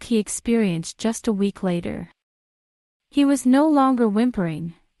shock he experienced just a week later. He was no longer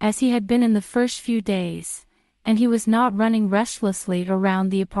whimpering, as he had been in the first few days, and he was not running restlessly around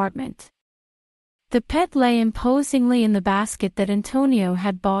the apartment. The pet lay imposingly in the basket that Antonio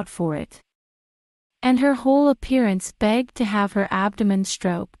had bought for it. And her whole appearance begged to have her abdomen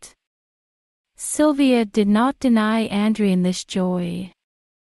stroked. Sylvia did not deny Adrian this joy.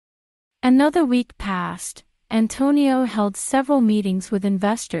 Another week passed. Antonio held several meetings with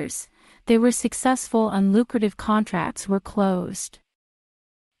investors. They were successful and lucrative contracts were closed.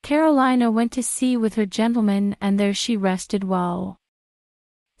 Carolina went to sea with her gentleman and there she rested well.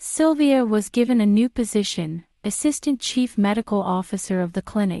 Sylvia was given a new position, Assistant Chief Medical Officer of the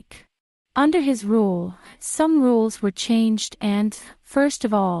clinic. Under his rule, some rules were changed and, first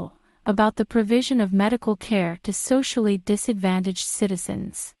of all, about the provision of medical care to socially disadvantaged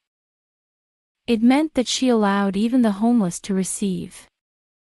citizens. It meant that she allowed even the homeless to receive.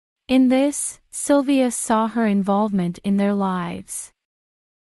 In this, Sylvia saw her involvement in their lives.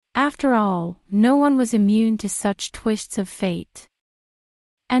 After all, no one was immune to such twists of fate.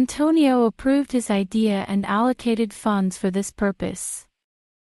 Antonio approved his idea and allocated funds for this purpose.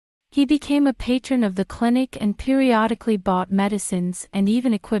 He became a patron of the clinic and periodically bought medicines and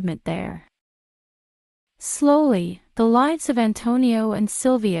even equipment there. Slowly, the lives of Antonio and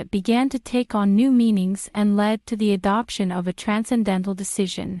Sylvia began to take on new meanings and led to the adoption of a transcendental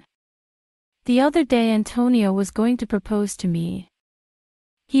decision. The other day Antonio was going to propose to me.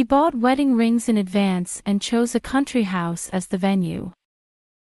 He bought wedding rings in advance and chose a country house as the venue.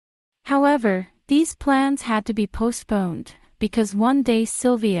 However, these plans had to be postponed, because one day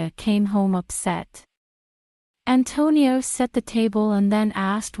Sylvia came home upset. Antonio set the table and then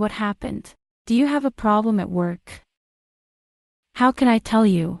asked what happened. Do you have a problem at work? How can I tell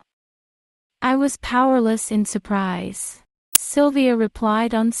you? I was powerless in surprise. Sylvia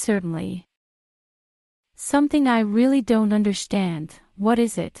replied uncertainly. Something I really don't understand. What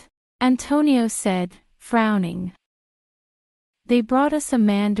is it? Antonio said, frowning. They brought us a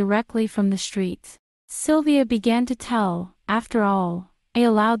man directly from the street. Sylvia began to tell. After all, I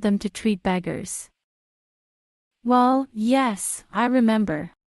allowed them to treat beggars. Well, yes, I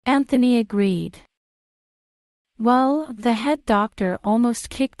remember. Anthony agreed. Well, the head doctor almost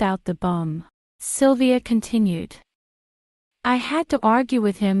kicked out the bum. Sylvia continued. I had to argue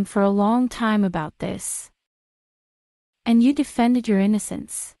with him for a long time about this. And you defended your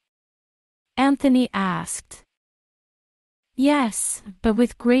innocence? Anthony asked. Yes, but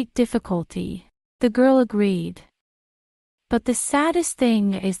with great difficulty, the girl agreed. But the saddest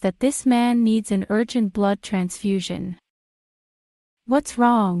thing is that this man needs an urgent blood transfusion. What's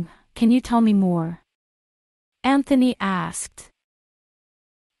wrong? Can you tell me more? Anthony asked.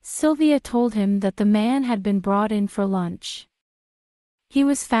 Sylvia told him that the man had been brought in for lunch. he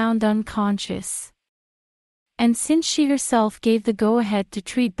was found unconscious. And since she herself gave the go-ahead to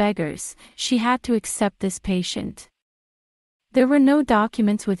treat beggars, she had to accept this patient. There were no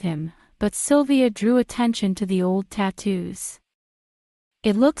documents with him, but Sylvia drew attention to the old tattoos.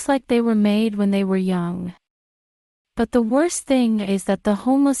 It looks like they were made when they were young. But the worst thing is that the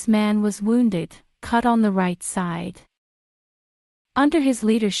homeless man was wounded, cut on the right side. Under his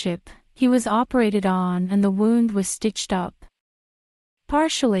leadership, he was operated on and the wound was stitched up.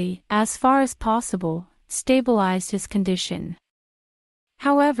 Partially, as far as possible, stabilized his condition.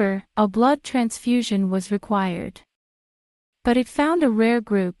 However, a blood transfusion was required. But it found a rare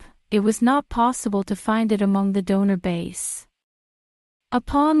group, it was not possible to find it among the donor base.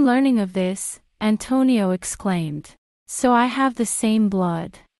 Upon learning of this, Antonio exclaimed, "So I have the same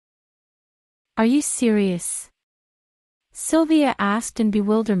blood." "Are you serious?" Sylvia asked in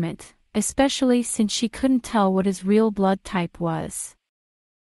bewilderment, especially since she couldn't tell what his real blood type was.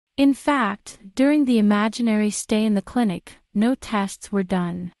 In fact, during the imaginary stay in the clinic, no tests were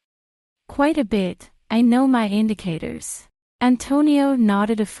done. "Quite a bit, I know my indicators." Antonio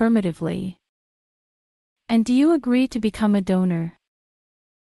nodded affirmatively. "And do you agree to become a donor?"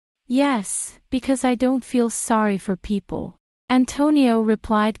 "Yes, because I don't feel sorry for people," Antonio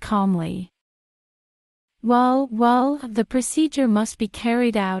replied calmly. Well, the procedure must be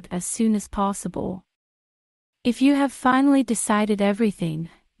carried out as soon as possible. If you have finally decided everything,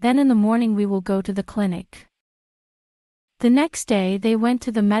 then in the morning we will go to the clinic." The next day they went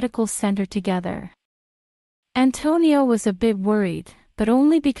to the medical center together. Antonio was a bit worried, but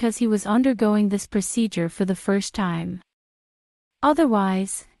only because he was undergoing this procedure for the first time.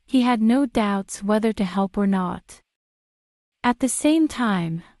 Otherwise, he had no doubts whether to help or not. At the same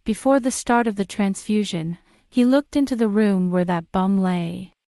time, before the start of the transfusion, he looked into the room where that bum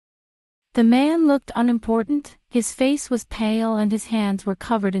lay. The man looked unimportant, his face was pale and his hands were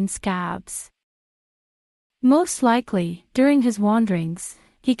covered in scabs. Most likely, during his wanderings,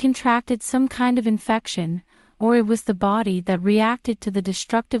 he contracted some kind of infection, or it was the body that reacted to the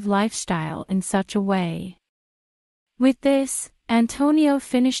destructive lifestyle in such a way. With this, Antonio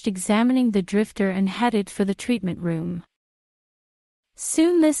finished examining the drifter and headed for the treatment room.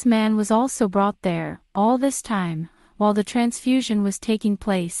 Soon this man was also brought there. All this time, while the transfusion was taking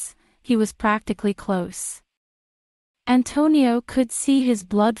place, he was practically close. Antonio could see his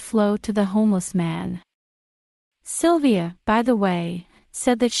blood flow to the homeless man. Sylvia, by the way,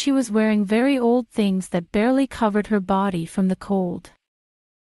 said that she was wearing very old things that barely covered her body from the cold.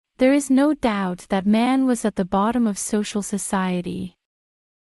 There is no doubt that man was at the bottom of social society.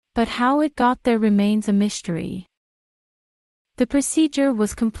 But how it got there remains a mystery. The procedure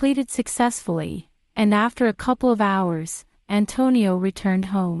was completed successfully, and after a couple of hours, Antonio returned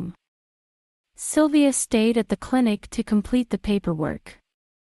home. Sylvia stayed at the clinic to complete the paperwork.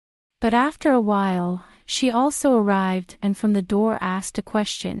 But after a while, she also arrived and from the door asked a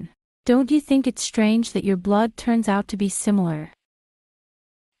question. "Don't you think it's strange that your blood turns out to be similar?"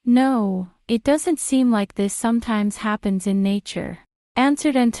 "No, it doesn't seem like this sometimes happens in nature,"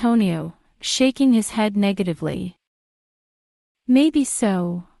 answered Antonio, shaking his head negatively. "Maybe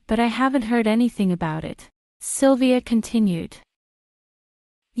so, but I haven't heard anything about it," Sylvia continued.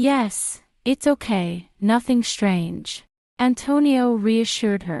 "Yes, it's okay, nothing strange," Antonio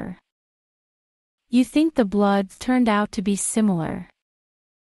reassured her. "You think the blood turned out to be similar?"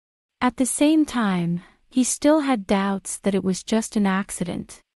 At the same time, he still had doubts that it was just an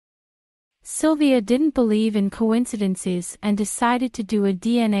accident. Sylvia didn't believe in coincidences and decided to do a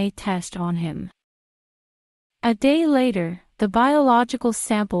DNA test on him. A day later, the biological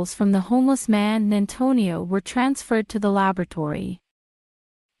samples from the homeless man and Antonio were transferred to the laboratory.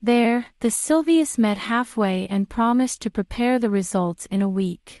 There, the Sylvius met halfway and promised to prepare the results in a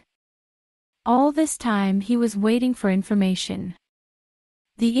week. All this time he was waiting for information.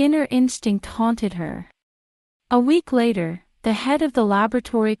 The inner instinct haunted her. A week later, the head of the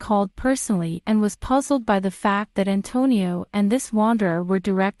laboratory called personally and was puzzled by the fact that Antonio and this wanderer were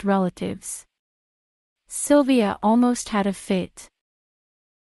direct relatives. Sylvia almost had a fit.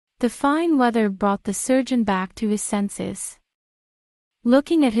 The fine weather brought the surgeon back to his senses.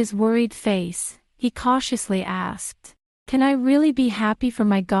 Looking at his worried face, he cautiously asked, "Can I really be happy for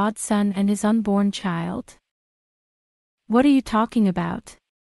my godson and his unborn child?" "What are you talking about?"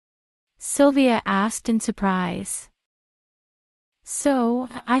 Sylvia asked in surprise. "So,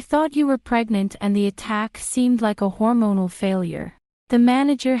 I thought you were pregnant and the attack seemed like a hormonal failure." The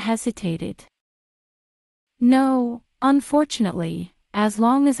manager hesitated. "No, unfortunately, as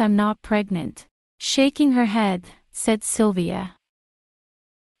long as I'm not pregnant," shaking her head, said Sylvia.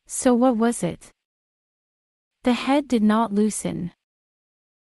 "So what was it?" The head did not loosen.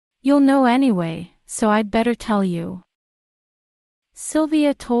 You'll know anyway, so I'd better tell you.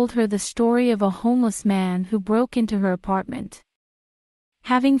 Sylvia told her the story of a homeless man who broke into her apartment.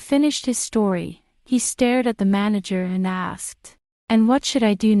 Having finished his story, he stared at the manager and asked, "And what should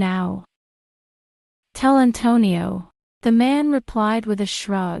I do now?" "Tell Antonio," the man replied with a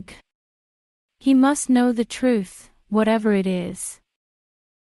shrug. "He must know the truth, whatever it is."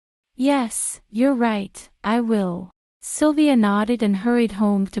 "Yes, you're right, I will." Sylvia nodded and hurried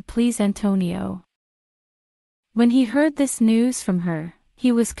home to please Antonio. When he heard this news from her,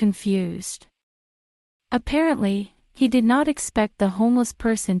 he was confused. Apparently, he did not expect the homeless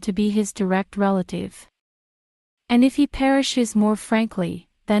person to be his direct relative. And if he perishes more frankly,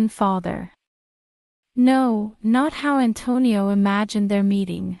 then father. No, not how Antonio imagined their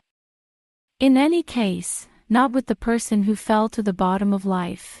meeting. In any case, not with the person who fell to the bottom of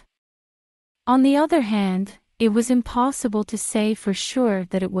life. On the other hand, it was impossible to say for sure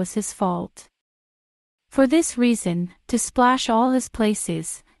that it was his fault. For this reason, to splash all his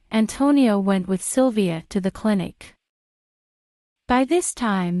places, Antonio went with Sylvia to the clinic. By this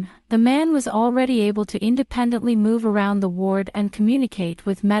time, the man was already able to independently move around the ward and communicate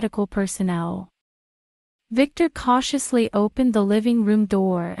with medical personnel. Victor cautiously opened the living room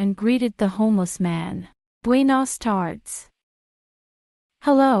door and greeted the homeless man. "Buenos tardes."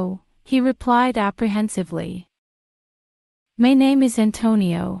 "Hello," he replied apprehensively. "My name is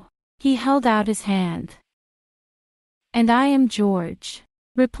Antonio." He held out his hand. "And I am George,"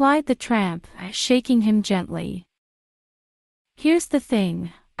 replied the tramp, shaking him gently. "Here's the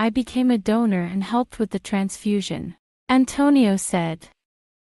thing, I became a donor and helped with the transfusion," Antonio said.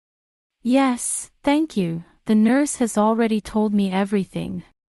 "Yes, thank you, the nurse has already told me everything."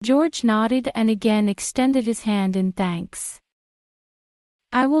 George nodded and again extended his hand in thanks.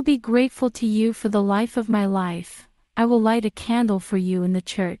 "I will be grateful to you for the life of my life. I will light a candle for you in the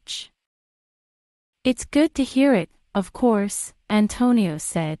church." "It's good to hear it, of course," Antonio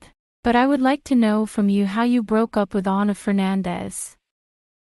said. "But I would like to know from you how you broke up with Ana Fernandez."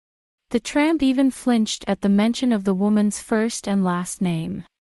 The tramp even flinched at the mention of the woman's first and last name.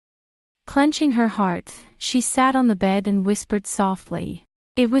 Clenching her heart, she sat on the bed and whispered softly,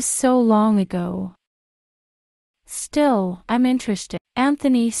 "It was so long ago." "Still, I'm interested."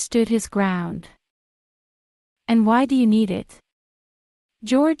 Anthony stood his ground. "And why do you need it?"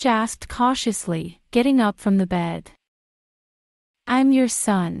 George asked cautiously, getting up from the bed. "I'm your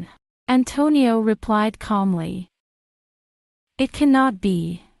son," Antonio replied calmly. "It cannot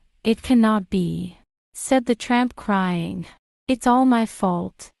be, it cannot be," said the tramp crying. "It's all my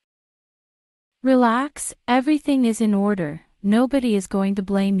fault." "Relax, everything is in order, nobody is going to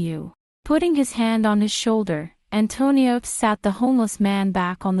blame you." Putting his hand on his shoulder, Antonio sat the homeless man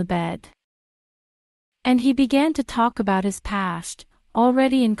back on the bed. And he began to talk about his past,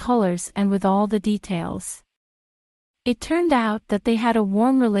 already in colors and with all the details. It turned out that they had a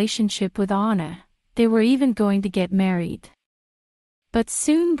warm relationship with Ana, they were even going to get married. But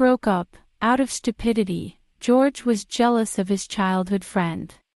soon broke up, out of stupidity. George was jealous of his childhood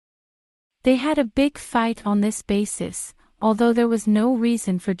friend. They had a big fight on this basis, although there was no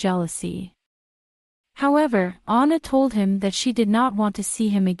reason for jealousy. However, Ana told him that she did not want to see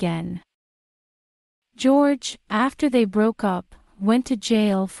him again. George, after they broke up, went to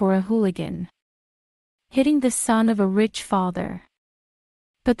jail for a hooligan, hitting the son of a rich father.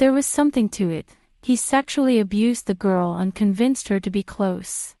 But there was something to it, he sexually abused the girl and convinced her to be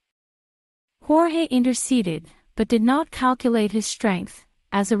close. Jorge interceded, but did not calculate his strength.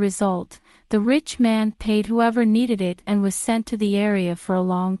 As a result, the rich man paid whoever needed it and was sent to the area for a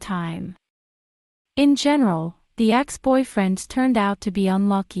long time. In general, the ex-boyfriend turned out to be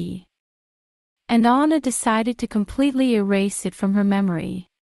unlucky. And Ana decided to completely erase it from her memory.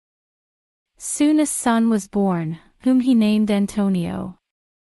 Soon a son was born, whom he named Antonio.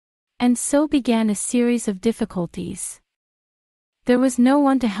 And so began a series of difficulties. There was no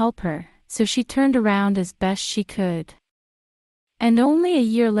one to help her, so she turned around as best she could. And only a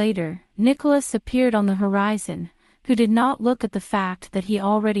year later, Nicholas appeared on the horizon, who did not look at the fact that he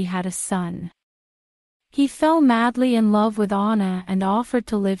already had a son. He fell madly in love with Ana and offered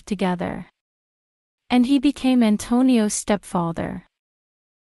to live together. And he became Antonio's stepfather.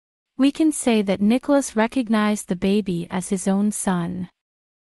 We can say that Nicholas recognized the baby as his own son.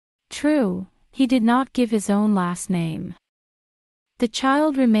 True, he did not give his own last name. The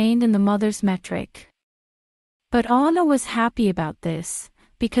child remained in the mother's metric. But Ana was happy about this,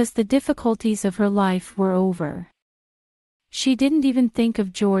 because the difficulties of her life were over. She didn't even think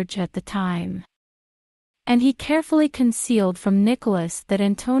of George at the time. And he carefully concealed from Nicholas that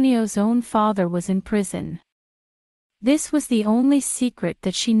Antonio's own father was in prison. This was the only secret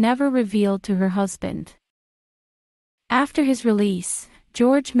that she never revealed to her husband. After his release,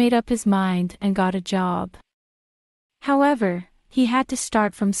 George made up his mind and got a job. However, he had to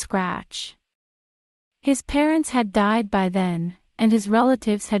start from scratch. His parents had died by then, and his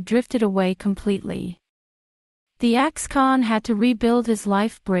relatives had drifted away completely. The ex-con had to rebuild his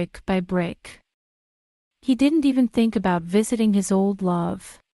life brick by brick. He didn't even think about visiting his old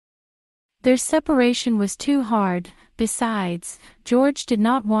love. Their separation was too hard. Besides, George did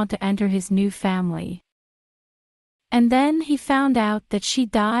not want to enter his new family. And then he found out that she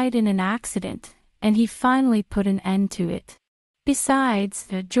died in an accident, and he finally put an end to it. Besides,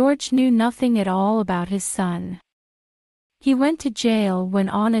 George knew nothing at all about his son. He went to jail when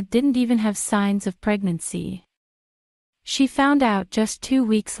Anna didn't even have signs of pregnancy. She found out just 2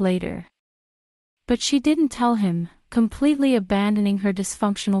 weeks later. But she didn't tell him, completely abandoning her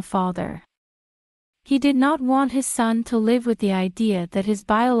dysfunctional father. He did not want his son to live with the idea that his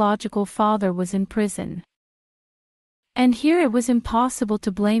biological father was in prison. And here it was impossible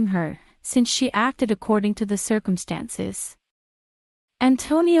to blame her, since she acted according to the circumstances.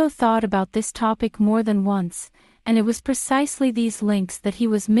 Antonio thought about this topic more than once, and it was precisely these links that he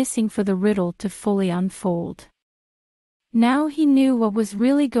was missing for the riddle to fully unfold. Now he knew what was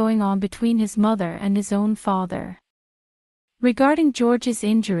really going on between his mother and his own father. Regarding George's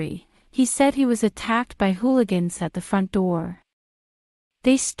injury, he said he was attacked by hooligans at the front door.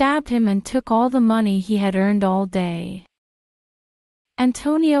 They stabbed him and took all the money he had earned all day.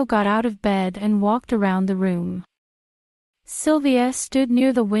 Antonio got out of bed and walked around the room. Sylvia stood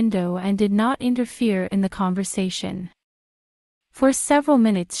near the window and did not interfere in the conversation. For several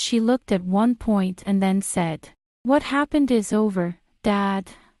minutes she looked at one point and then said, "What happened is over, Dad.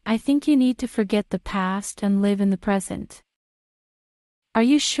 I think you need to forget the past and live in the present." "Are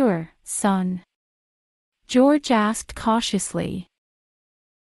you sure, son?" George asked cautiously.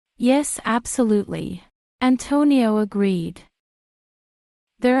 "Yes, absolutely," Antonio agreed.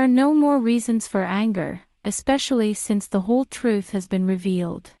 "There are no more reasons for anger, especially since the whole truth has been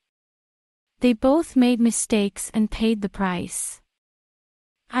revealed. They both made mistakes and paid the price.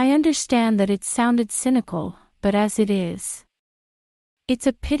 I understand that it sounded cynical, but as it is, it's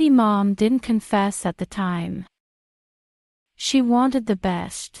a pity Mom didn't confess at the time. She wanted the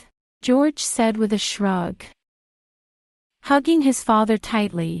best," George said with a shrug. Hugging his father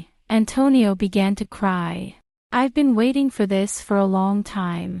tightly, Antonio began to cry. "I've been waiting for this for a long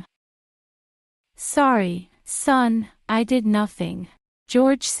time." "Sorry, son, I did nothing,"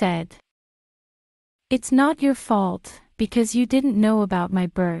 George said. "It's not your fault, because you didn't know about my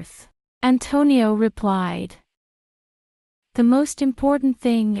birth," Antonio replied. "The most important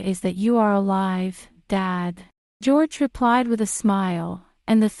thing is that you are alive, Dad," George replied with a smile,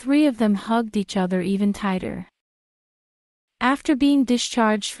 and the three of them hugged each other even tighter. After being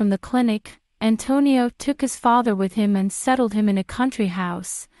discharged from the clinic, Antonio took his father with him and settled him in a country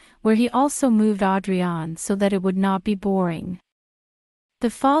house, where he also moved Adrian so that it would not be boring.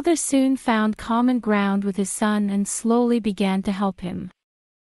 The father soon found common ground with his son and slowly began to help him.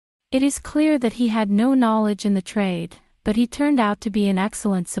 It is clear that he had no knowledge in the trade, but he turned out to be an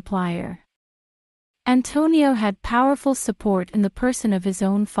excellent supplier. Antonio had powerful support in the person of his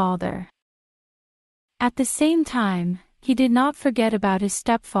own father. At the same time, he did not forget about his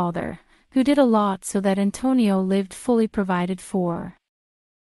stepfather, who did a lot so that Antonio lived fully provided for.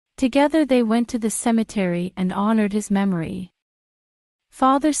 Together they went to the cemetery and honored his memory.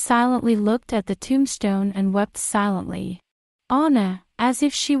 Father silently looked at the tombstone and wept silently. Anna, as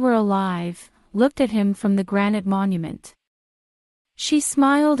if she were alive, looked at him from the granite monument. She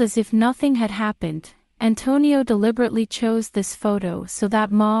smiled as if nothing had happened. Antonio deliberately chose this photo so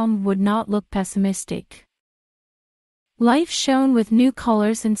that Mom would not look pessimistic. Life shone with new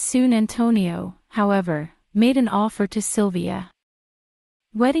colors and soon Antonio, however, made an offer to Sylvia.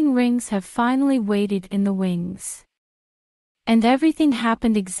 Wedding rings have finally waited in the wings. And everything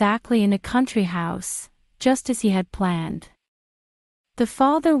happened exactly in a country house, just as he had planned. The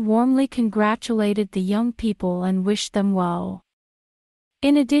father warmly congratulated the young people and wished them well.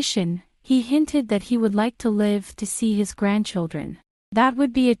 In addition, he hinted that he would like to live to see his grandchildren. "That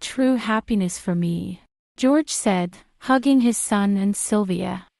would be a true happiness for me," George said, hugging his son and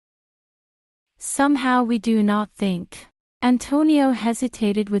Sylvia. "Somehow we do not think." Antonio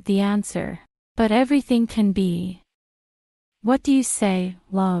hesitated with the answer. "But everything can be. What do you say,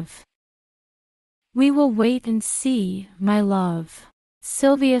 love?" "We will wait and see, my love,"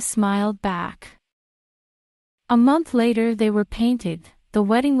 Sylvia smiled back. A month later they were painted. The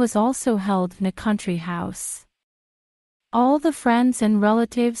wedding was also held in a country house. All the friends and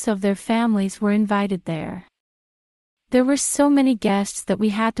relatives of their families were invited there. There were so many guests that we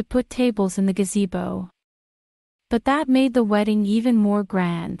had to put tables in the gazebo. But that made the wedding even more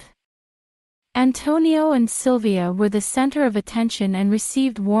grand. Antonio and Sylvia were the center of attention and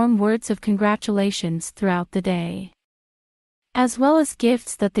received warm words of congratulations throughout the day, as well as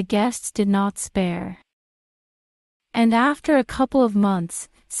gifts that the guests did not spare. And after a couple of months,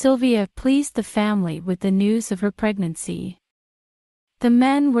 Sylvia pleased the family with the news of her pregnancy. The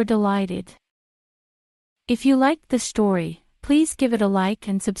men were delighted. If you liked the story, please give it a like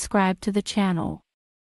and subscribe to the channel.